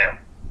right now.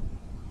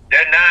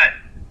 They're not.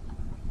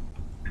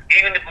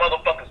 Even if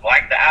motherfuckers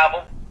like the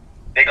album,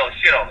 they gonna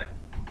shit on it.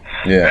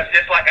 Yeah. That's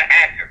just like an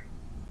actor.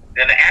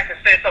 Then the actor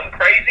said something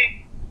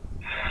crazy,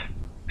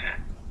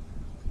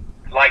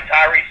 like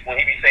Tyrese when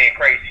he be saying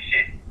crazy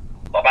shit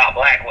about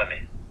black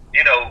women. You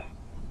know,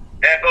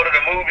 they'll go to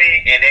the movie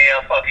and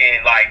they'll be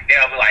like,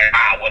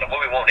 well, the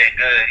movie won't that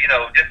good, you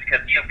know, just because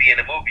he'll be in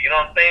the movie, you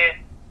know what I'm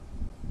saying?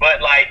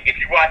 But like, if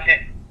you watch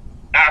it,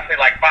 I'll say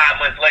like 5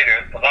 months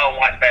later, because I don't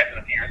watch Fast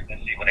and the Furious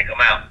and shit when they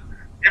come out,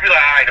 you'll be like,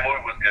 all right, the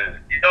movie was good.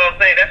 You know what I'm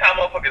saying? That's how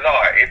motherfuckers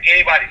are. If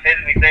anybody says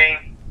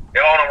anything,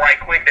 they're on them right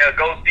quick. They'll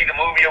go see the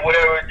movie or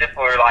whatever, just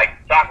for like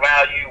shock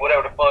value,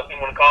 whatever the fuck you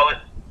want to call it.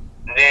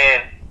 And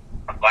then,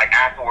 like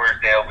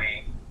afterwards, they'll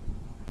be.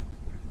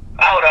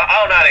 I don't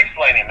know how to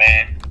explain it,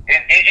 man.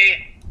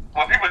 It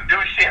when people do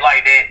shit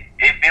like that,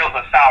 it builds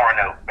a sour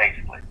note,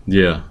 basically.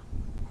 Yeah.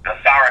 A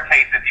sour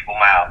taste in people's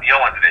mouths. You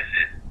don't want to do that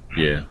shit.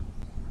 Yeah.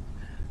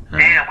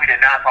 Damn, we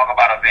did not talk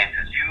about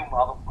Avengers, you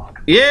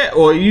motherfucker. Yeah,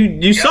 or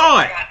you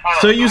saw it.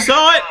 So you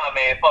saw it? Nah,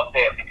 man, fuck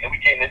that. We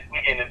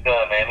getting this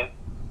done, man.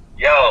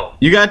 Yo.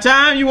 You got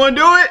time? You want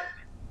to do it?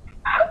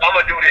 I'm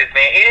gonna do this,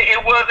 man.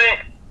 It wasn't.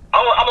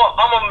 I'm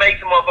gonna make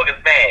some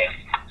motherfuckers mad.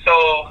 So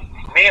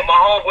me and my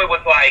homeboy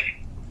was like,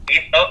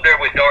 it's up there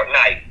with Dark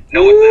Knight.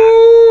 No, it's not.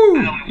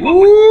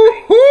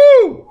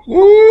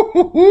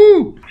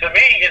 To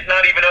me, it's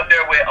not even up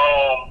there with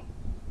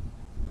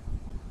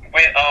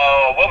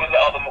what was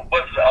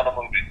the other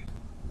movie?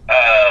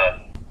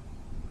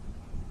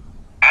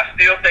 I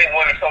still think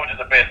Winter Soldier's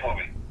the best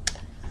movie.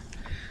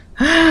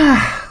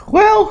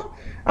 Well,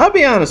 I'll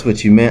be honest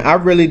with you, man. I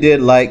really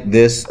did like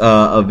this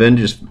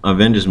Avengers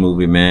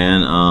movie,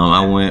 man.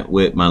 I went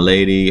with my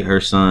lady,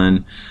 her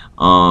son,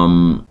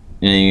 and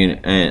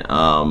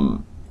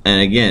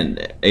again,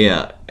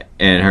 yeah,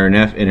 and her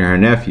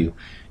nephew,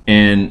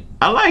 and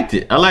I liked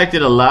it. I liked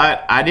it a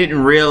lot. I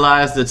didn't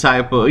realize the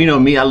type of,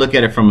 me, I look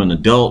at it from an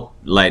adult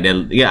like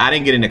that. Yeah, I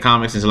didn't get into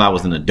comics until I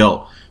was an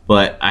adult,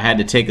 but I had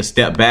to take a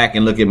step back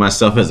and look at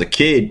myself as a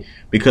kid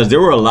because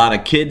there were a lot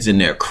of kids in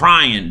there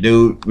crying,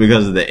 dude,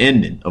 because of the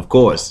ending, of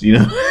course, Dude,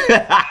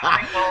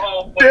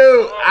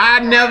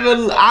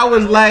 I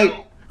was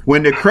like,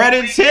 when the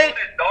credits hit.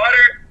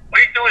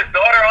 When he threw his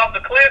daughter off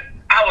the cliff,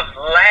 I was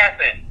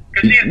laughing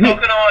because she was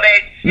talking all that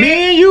shit.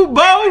 Me and you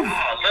both.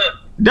 Oh, look.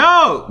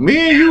 Dog,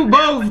 me and you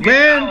both,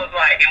 man. I was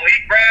like, and when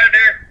he grabbed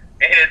her,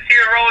 and a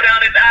tear rolled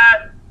down his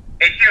eye,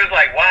 and she was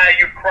like, "Why are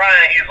you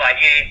crying?" He was like,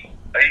 "Yeah."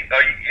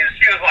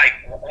 She was like,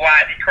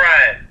 "Why is he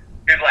crying?"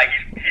 He was like,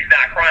 "He's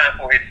not crying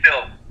for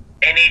himself."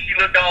 And then she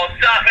looked all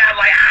shocked. I was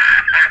like,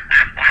 "Ah,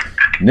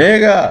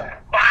 nigga."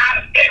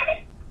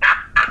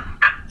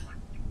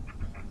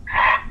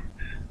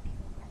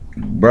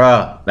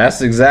 Bruh,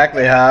 that's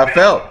exactly how I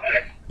felt.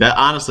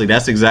 Honestly,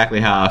 that's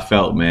exactly how I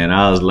felt, man.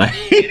 I was like,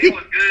 it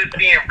was good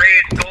seeing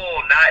Red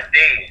Skull not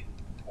dead.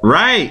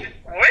 Right.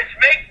 Which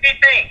makes me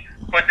think,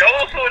 for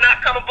those who are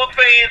not comic book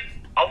fans,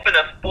 I'm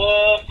finna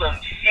spoil some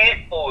shit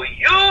for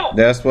you.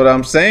 That's what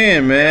I'm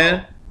saying,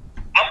 man.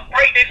 I'm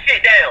breaking this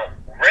shit down.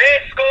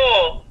 Red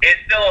Skull is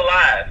still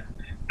alive.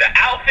 The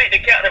outfit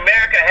that Captain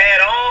America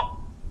had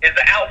on is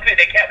the outfit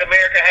that Captain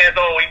America has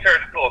on when he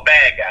turns into a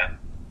bad guy.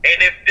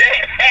 And if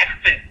that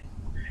happens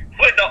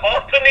with the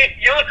alternate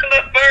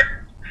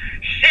universe,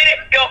 shit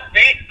is gonna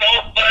be so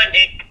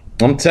funny.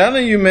 I'm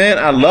telling you, man,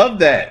 I love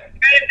that.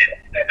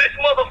 This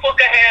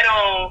motherfucker had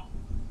on.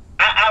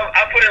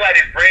 I put it like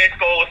this: Red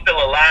Skull was still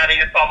alive. He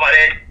was talking about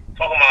that.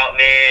 Talking about,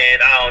 man,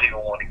 I don't even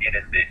want to get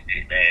into this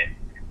shit, man.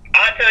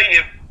 I tell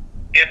you,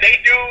 if they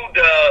do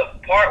the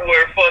part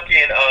where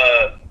fucking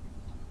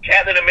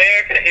Captain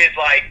America is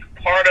like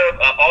part of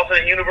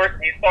alternate universe,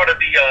 he's part of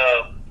the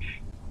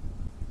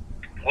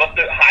what's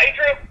the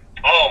Hydra?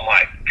 Oh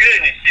my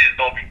goodness, shit is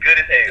gonna be good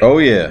as hell. Oh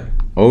yeah.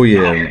 Oh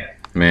yeah,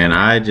 man!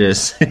 I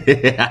just,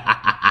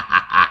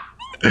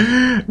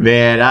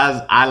 man,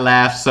 I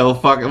laughed so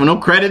fucking when them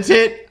credits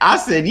hit. I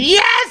said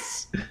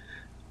yes,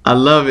 I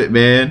love it,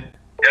 man.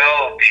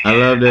 Yo, I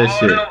love that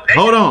shit.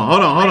 Hold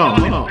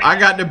on. I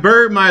got the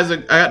bird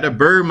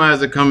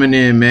miser coming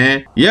in,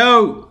 man.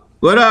 Yo,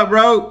 what up,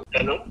 bro?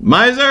 Hello.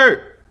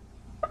 Miser.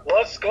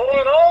 What's going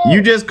on?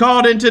 You just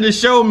called into the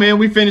show, man.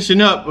 We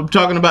finishing up. I'm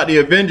talking about the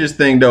Avengers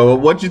thing, though.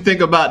 What you think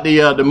about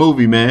the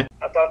movie, man?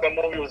 I thought the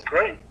movie was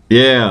great.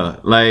 Yeah,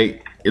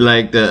 like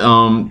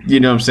the you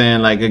know what I'm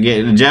saying? Like,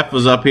 again, Jeff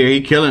was up here, he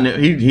killing it.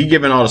 He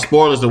giving all the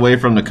spoilers away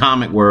from the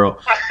comic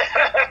world.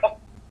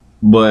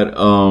 But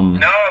no, man,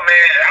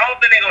 I don't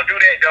think they're gonna do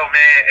that though,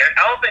 man.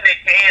 I don't think they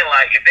can.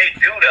 Like, if they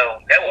do though,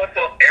 that will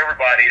fuck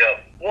everybody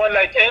up. Well,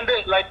 like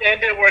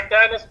ended where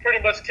Thanos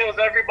pretty much kills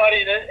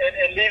everybody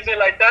and leaves it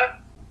like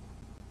that.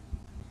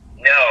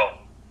 No,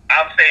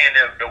 I'm saying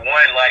the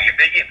one, like, if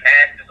they get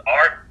past this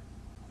arc,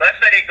 let's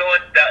say they go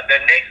in the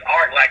next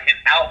arc, like his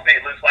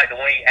outfit looks like the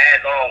one he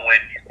has on when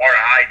he's part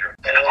of Hydra.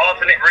 In an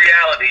alternate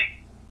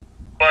reality,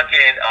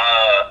 fucking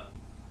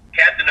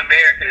Captain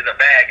America is a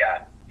bad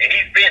guy. And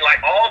he's been,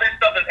 like, all this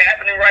stuff is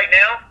happening right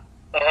now.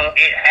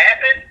 It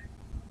happened,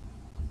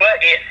 but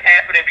it's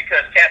happening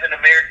because Captain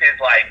America is,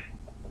 like,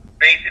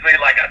 basically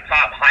like a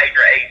top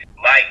Hydra agent.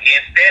 Like,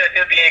 instead of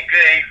him being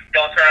good, he's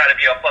gonna turn out to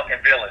be a fucking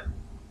villain.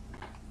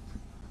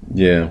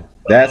 Yeah,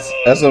 that's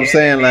what I'm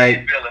saying.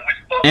 Like,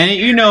 and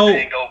you know,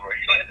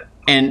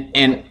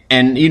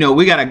 and you know,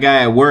 we got a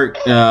guy at work,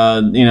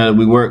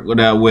 we work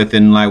with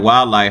in like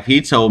wildlife. He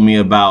told me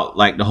about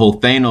like the whole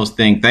Thanos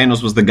thing.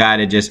 Thanos was the guy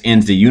that just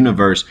ends the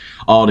universe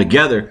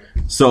altogether.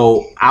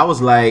 So I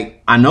was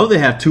like, I know they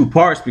have two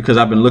parts because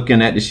I've been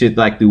looking at the shit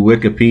like through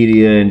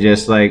Wikipedia and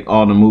just like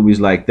all the movies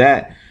like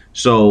that.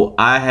 So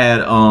I had,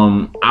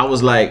 I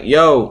was like,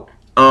 yo,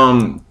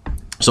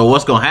 so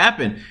what's gonna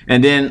happen?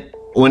 And then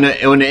when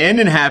the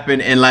ending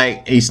happened and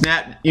like he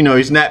snapped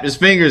his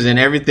fingers and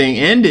everything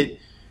ended,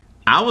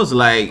 I was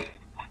like,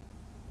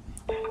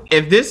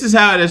 if this is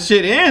how the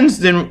shit ends,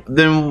 then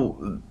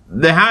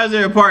how is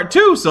there a part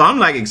two? So I'm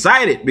like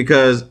excited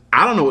because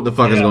I don't know what the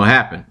fuck is gonna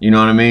happen. You know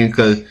what I mean?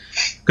 Because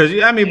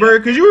I mean,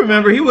 Bird, because you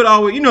remember he would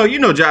always,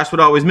 Josh would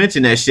always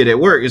mention that shit at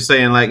work. You're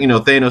saying like,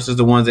 Thanos is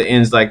the ones that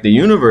ends like the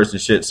universe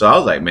and shit. So I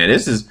was like, man,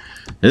 this is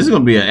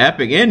gonna be an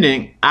epic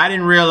ending. I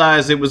didn't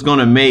realize it was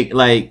gonna make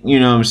like,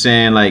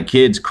 like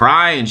kids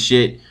cry and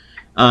shit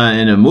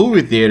in a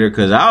movie theater.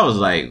 Because I was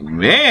like,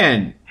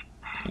 man,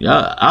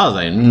 I was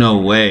like, no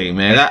way,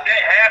 man. If that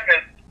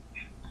happens,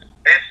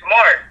 it's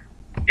smart.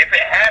 If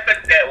it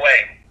happens that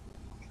way,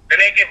 then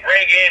they can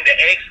bring in the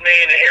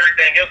X-Men and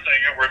everything else to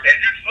the universe. And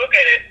just look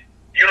at it,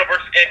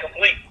 universe is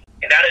incomplete.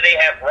 And now that they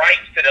have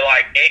rights to the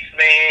like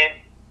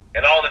X-Men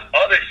and all this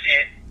other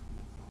shit,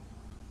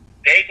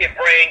 they can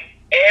bring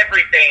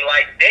everything.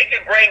 Like they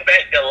can bring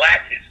back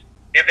Galactus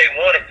if they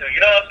wanted to. You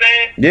know what I'm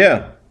saying?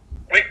 Yeah.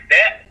 With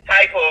that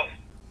type of,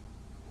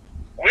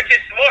 which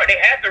is smart. They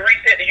have to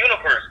reset the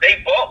universe.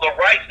 They bought the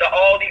rights to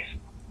all these,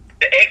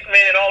 the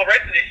X-Men and all the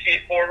rest of this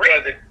shit for a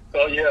reason.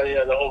 Oh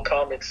yeah, the whole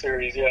comic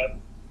series, yeah.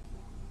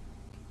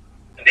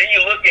 Then you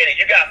look at it,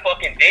 you got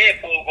fucking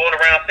Deadpool going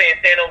around saying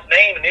Thanos'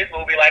 name in this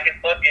movie like it's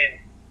fucking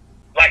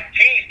like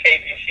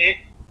cheesecake and shit.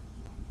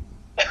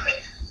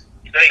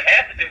 So they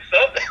have to do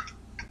something.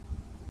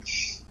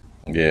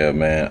 Yeah,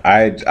 man.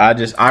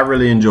 I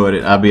really enjoyed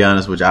it. I'll be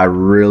honest with you. I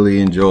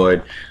really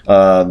enjoyed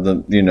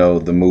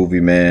the movie,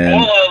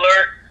 man. Spoiler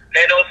alert,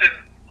 Thanos'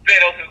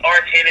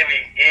 arch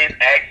enemy is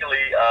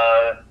actually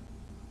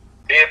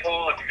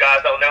Deadpool, if you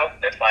guys don't know.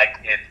 That's like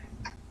he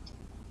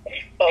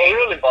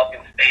really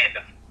fucking stand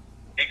him.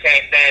 He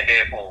can't stand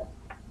Deadpool.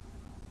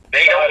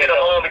 They don't get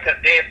along because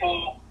Death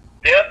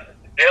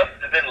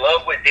is in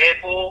love with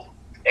Deadpool,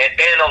 and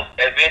Thanos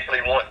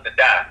eventually wants to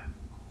die.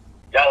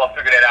 Y'all will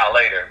figure that out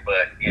later,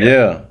 but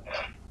yeah,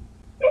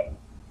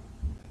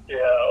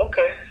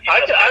 okay.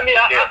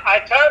 I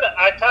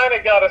kind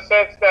of got a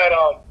sense that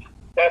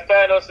that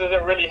Thanos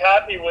isn't really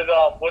happy with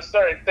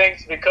certain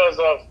things because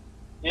of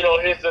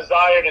his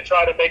desire to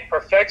try to make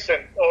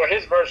perfection or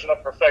his version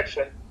of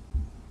perfection,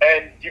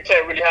 and you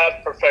can't really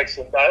have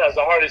perfection. As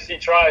hard as he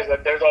tries,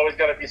 that there's always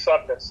going to be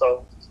something.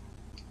 So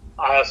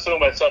I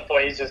assume at some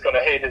point he's just going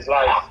to hate his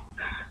life.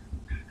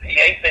 He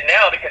hates it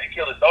now because he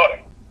killed his daughter.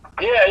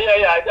 Yeah.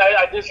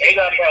 I just see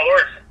that.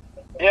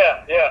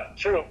 Yeah.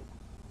 True.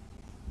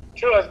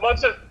 As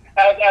much as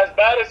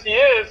bad as he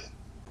is,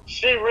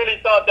 she really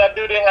thought that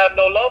dude didn't have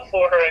no love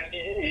for her, and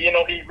he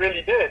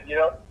really did.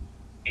 Even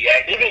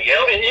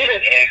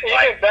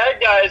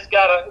bad guys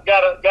got a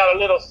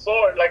little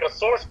sore, like a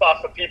sore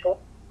spot for people.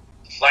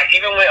 Like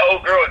even when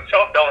old girl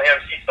choked on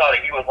him, she saw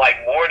that he was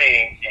like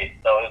mourning and shit.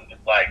 So it was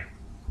just like,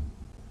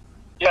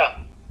 yeah,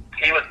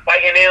 he was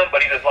fighting him,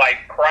 but he was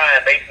like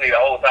crying basically the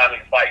whole time he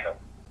was fighting him.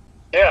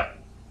 Yeah,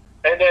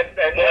 and then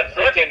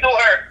once he threw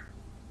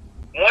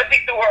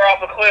her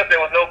off a cliff, there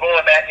was no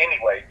going back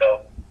anyway.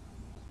 So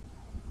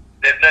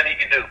there's nothing he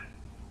could do.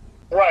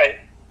 Right.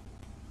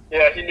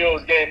 Yeah, he knew it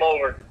was game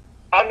over.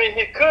 I mean,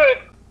 he could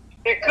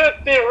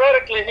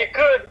theoretically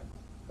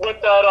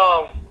with that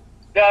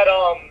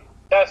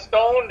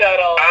stone,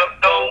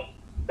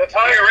 the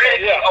time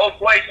theoretically, old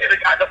boy should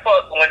have got the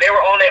fuck when they were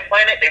on that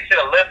planet. They should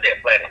have left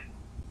that planet.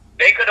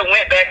 They could have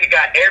went back and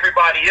got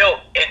everybody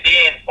else and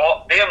then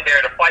fought them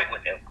there to fight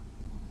with them.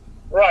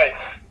 Right.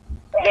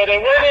 Yeah, they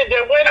went in.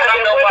 I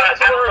don't know why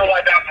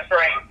Dr.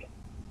 Strange.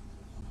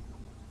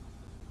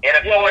 And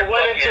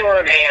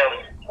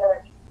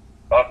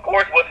of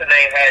course, what's the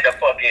name had to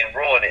fucking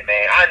ruin it,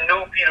 man. I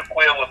knew Peter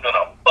Quill was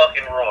gonna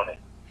fucking ruin it.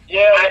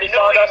 Yeah, I knew he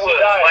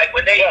was. Like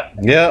when they. Yeah.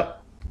 Yeah,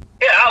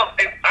 I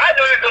knew he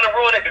was gonna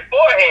ruin it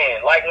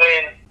beforehand. Like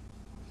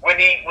when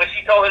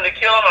she told him to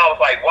kill him, I was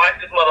like, watch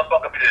this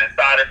motherfucker be the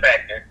deciding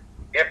factor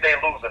if they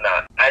lose or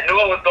not. I knew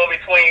it was going to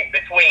be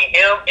between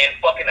him and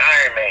fucking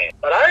Iron Man.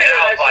 But I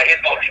was like, it's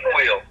going to be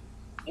Quill.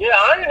 Yeah,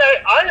 Iron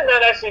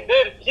Man actually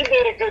did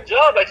a good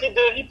job. Like he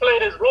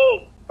played his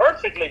role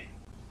perfectly.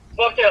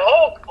 Fucking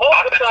Hulk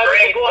decided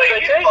to go on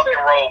vacation.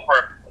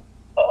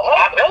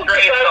 Hulk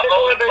decided to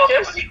go on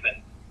vacation.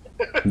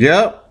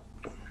 Yep.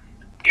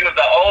 He was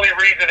the only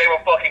reason they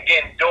were fucking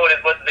doing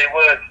as much as they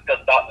was because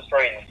Dr.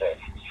 Strange was there.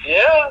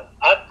 Yeah,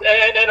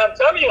 and I'm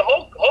telling you,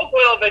 Hulk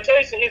went on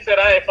vacation. He said,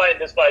 I ain't fighting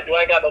this fight.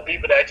 I ain't got no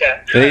beef with that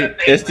cat.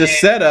 It's the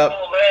setup.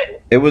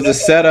 It was a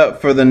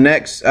setup for the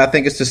next. I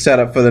think it's the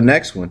setup for the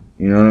next one.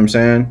 You know what I'm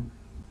saying?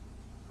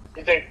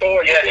 You think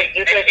Thor? Yeah, they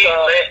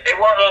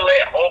weren't gonna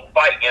let Hulk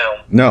fight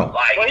him. No.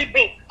 Well, he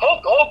beat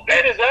Hulk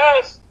beat his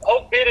ass.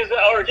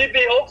 He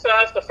beat Hulk's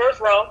ass the first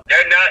round.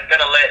 They're not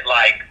gonna let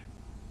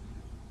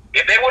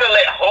if they would have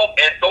let Hulk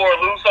and Thor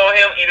loose on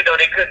him, even though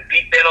they couldn't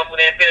beat Thanos with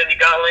the Infinity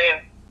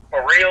Gauntlet.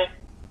 For real,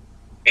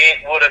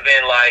 it would have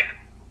been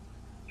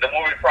the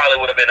movie probably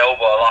would have been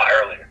over a lot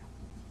earlier.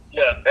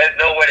 Yeah. There's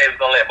no way they was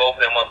gonna let both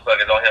of them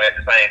motherfuckers on him at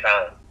the same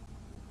time.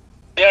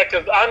 Yeah,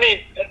 because I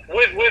mean,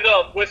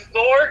 with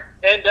Thor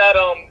and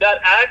that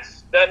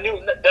axe, that new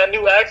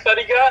axe that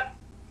he got,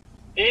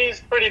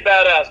 he's pretty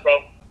badass,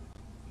 bro.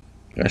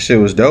 That shit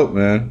was dope,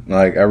 man.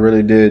 Like I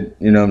really did.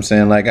 You know what I'm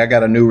saying? Like I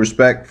got a new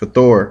respect for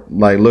Thor.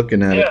 Like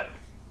looking at it.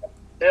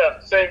 Yeah,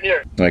 same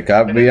here. Like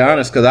I'll be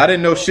honest, because I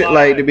didn't know shit.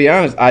 Like to be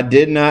honest, I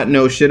did not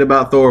know shit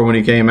about Thor when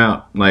he came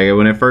out. Like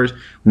when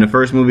the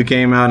first movie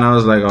came out, and I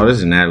was like, oh, this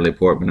is Natalie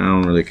Portman. I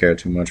don't really care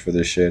too much for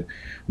this shit.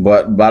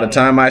 But by the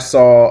time I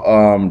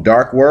saw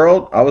Dark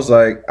World, I was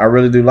like, I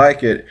really do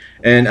like it.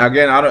 And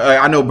again,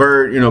 I know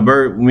Bird. You know,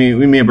 Bird.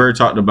 Me and Bird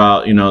talked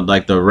about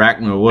like the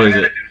Ragnar. What is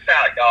it?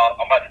 I'm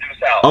about to do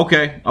south.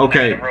 Okay,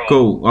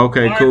 cool.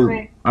 Okay,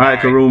 cool. All right,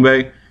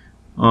 Karumbe.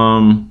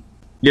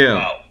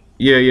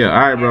 Yeah. All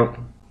right, bro.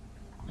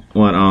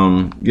 What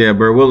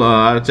Bert,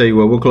 I'll tell you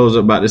what, we'll close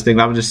up about this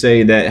thing. I would just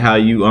say that how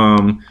you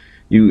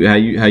dug, you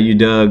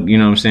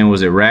know what I'm saying,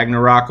 was it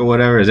Ragnarok or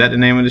whatever? Is that the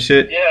name of the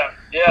shit? Yeah.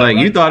 Like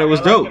you thought it was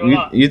dope.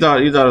 You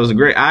thought it was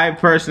great. I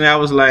personally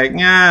was like,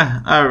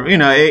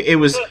 it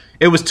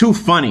was too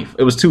funny.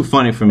 It was too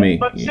funny for me.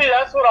 But see,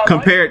 that's what I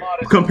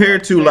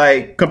compared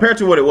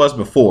to what it was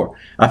before.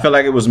 I felt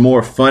like it was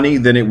more funny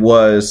than it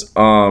was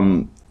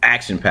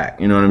action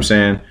packed. You know what I'm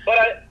saying?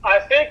 But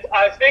I think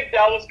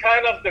that was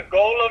kind of the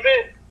goal of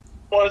it,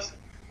 was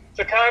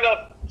to kind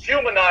of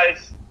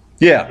humanize,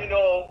 Yeah. you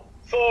know,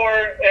 Thor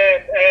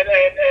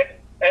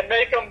and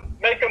make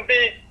him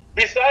be,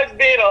 besides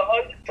being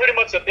a pretty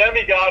much a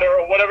demigod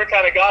or whatever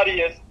kind of god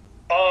he is.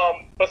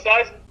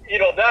 Besides, you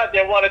know, that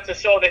they wanted to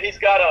show that he's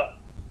got a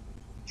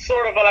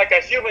sort of like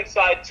a human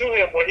side to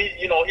him, where he,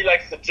 you know, he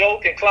likes to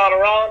joke and clown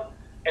around,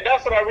 and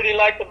that's what I really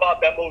liked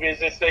about that movie.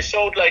 Is they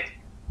showed, like,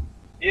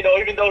 you know,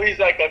 even though he's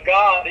like a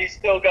god, he's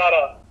still got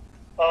a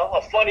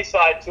funny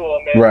side to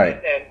him, and, right?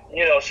 And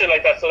you know, shit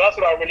like that. So that's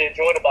what I really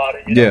enjoyed about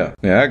it. You know?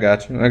 Yeah, I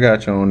got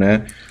you on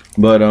that.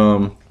 But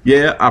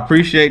yeah, I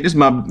appreciate this.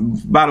 By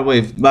the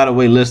way,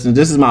 listeners,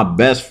 this is my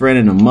best friend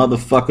in the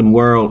motherfucking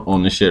world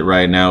on this shit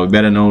right now. We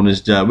better know on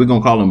this job. We're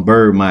gonna call him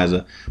Bird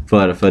Miser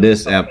for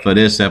this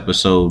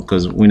episode,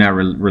 because we're not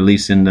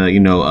releasing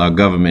the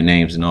government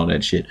names and all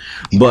that shit.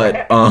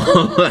 But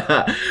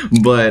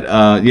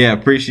yeah,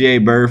 appreciate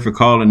Bird for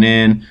calling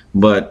in.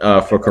 But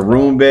for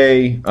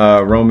Karumbe,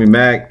 Romy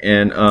Mac,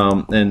 and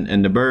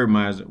the Bird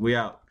Miser, we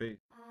out. Peace.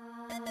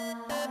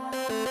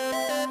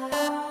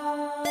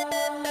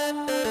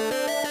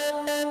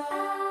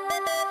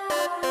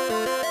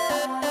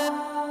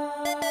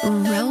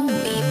 Romy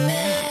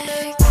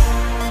Mac.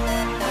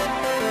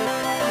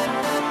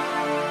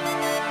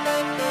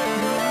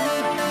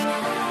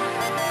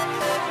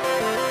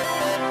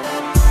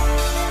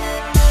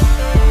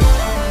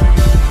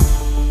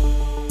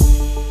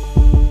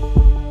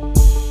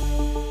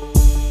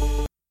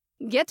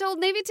 Get to Old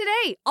Navy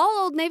today.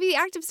 All Old Navy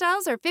active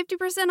styles are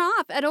 50%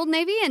 off at Old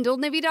Navy and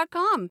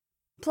OldNavy.com.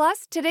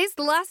 Plus, today's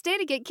the last day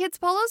to get kids'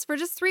 polos for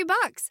just $3,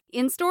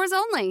 in stores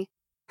only.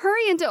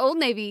 Hurry into Old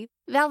Navy.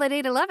 Valid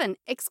 8/11.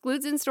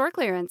 Excludes in-store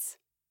clearance.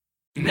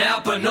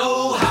 Napa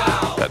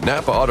know-how. At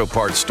Napa Auto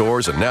Parts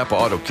stores and Napa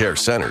Auto Care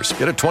centers,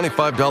 get a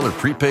 $25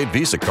 prepaid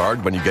Visa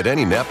card when you get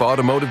any Napa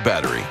Automotive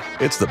battery.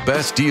 It's the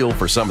best deal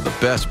for some of the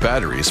best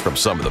batteries from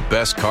some of the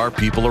best car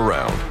people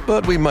around.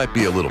 But we might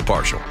be a little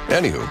partial.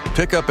 Anywho,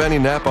 pick up any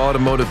Napa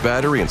Automotive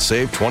battery and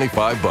save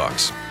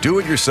 $25. Do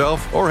it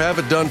yourself or have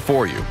it done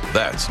for you.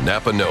 That's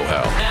Napa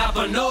know-how.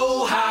 Napa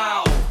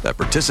know-how. At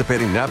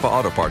participating Napa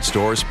Auto Parts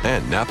stores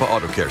and Napa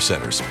Auto Care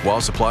centers while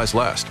supplies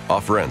last.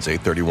 Offer ends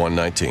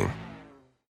 8/31/19.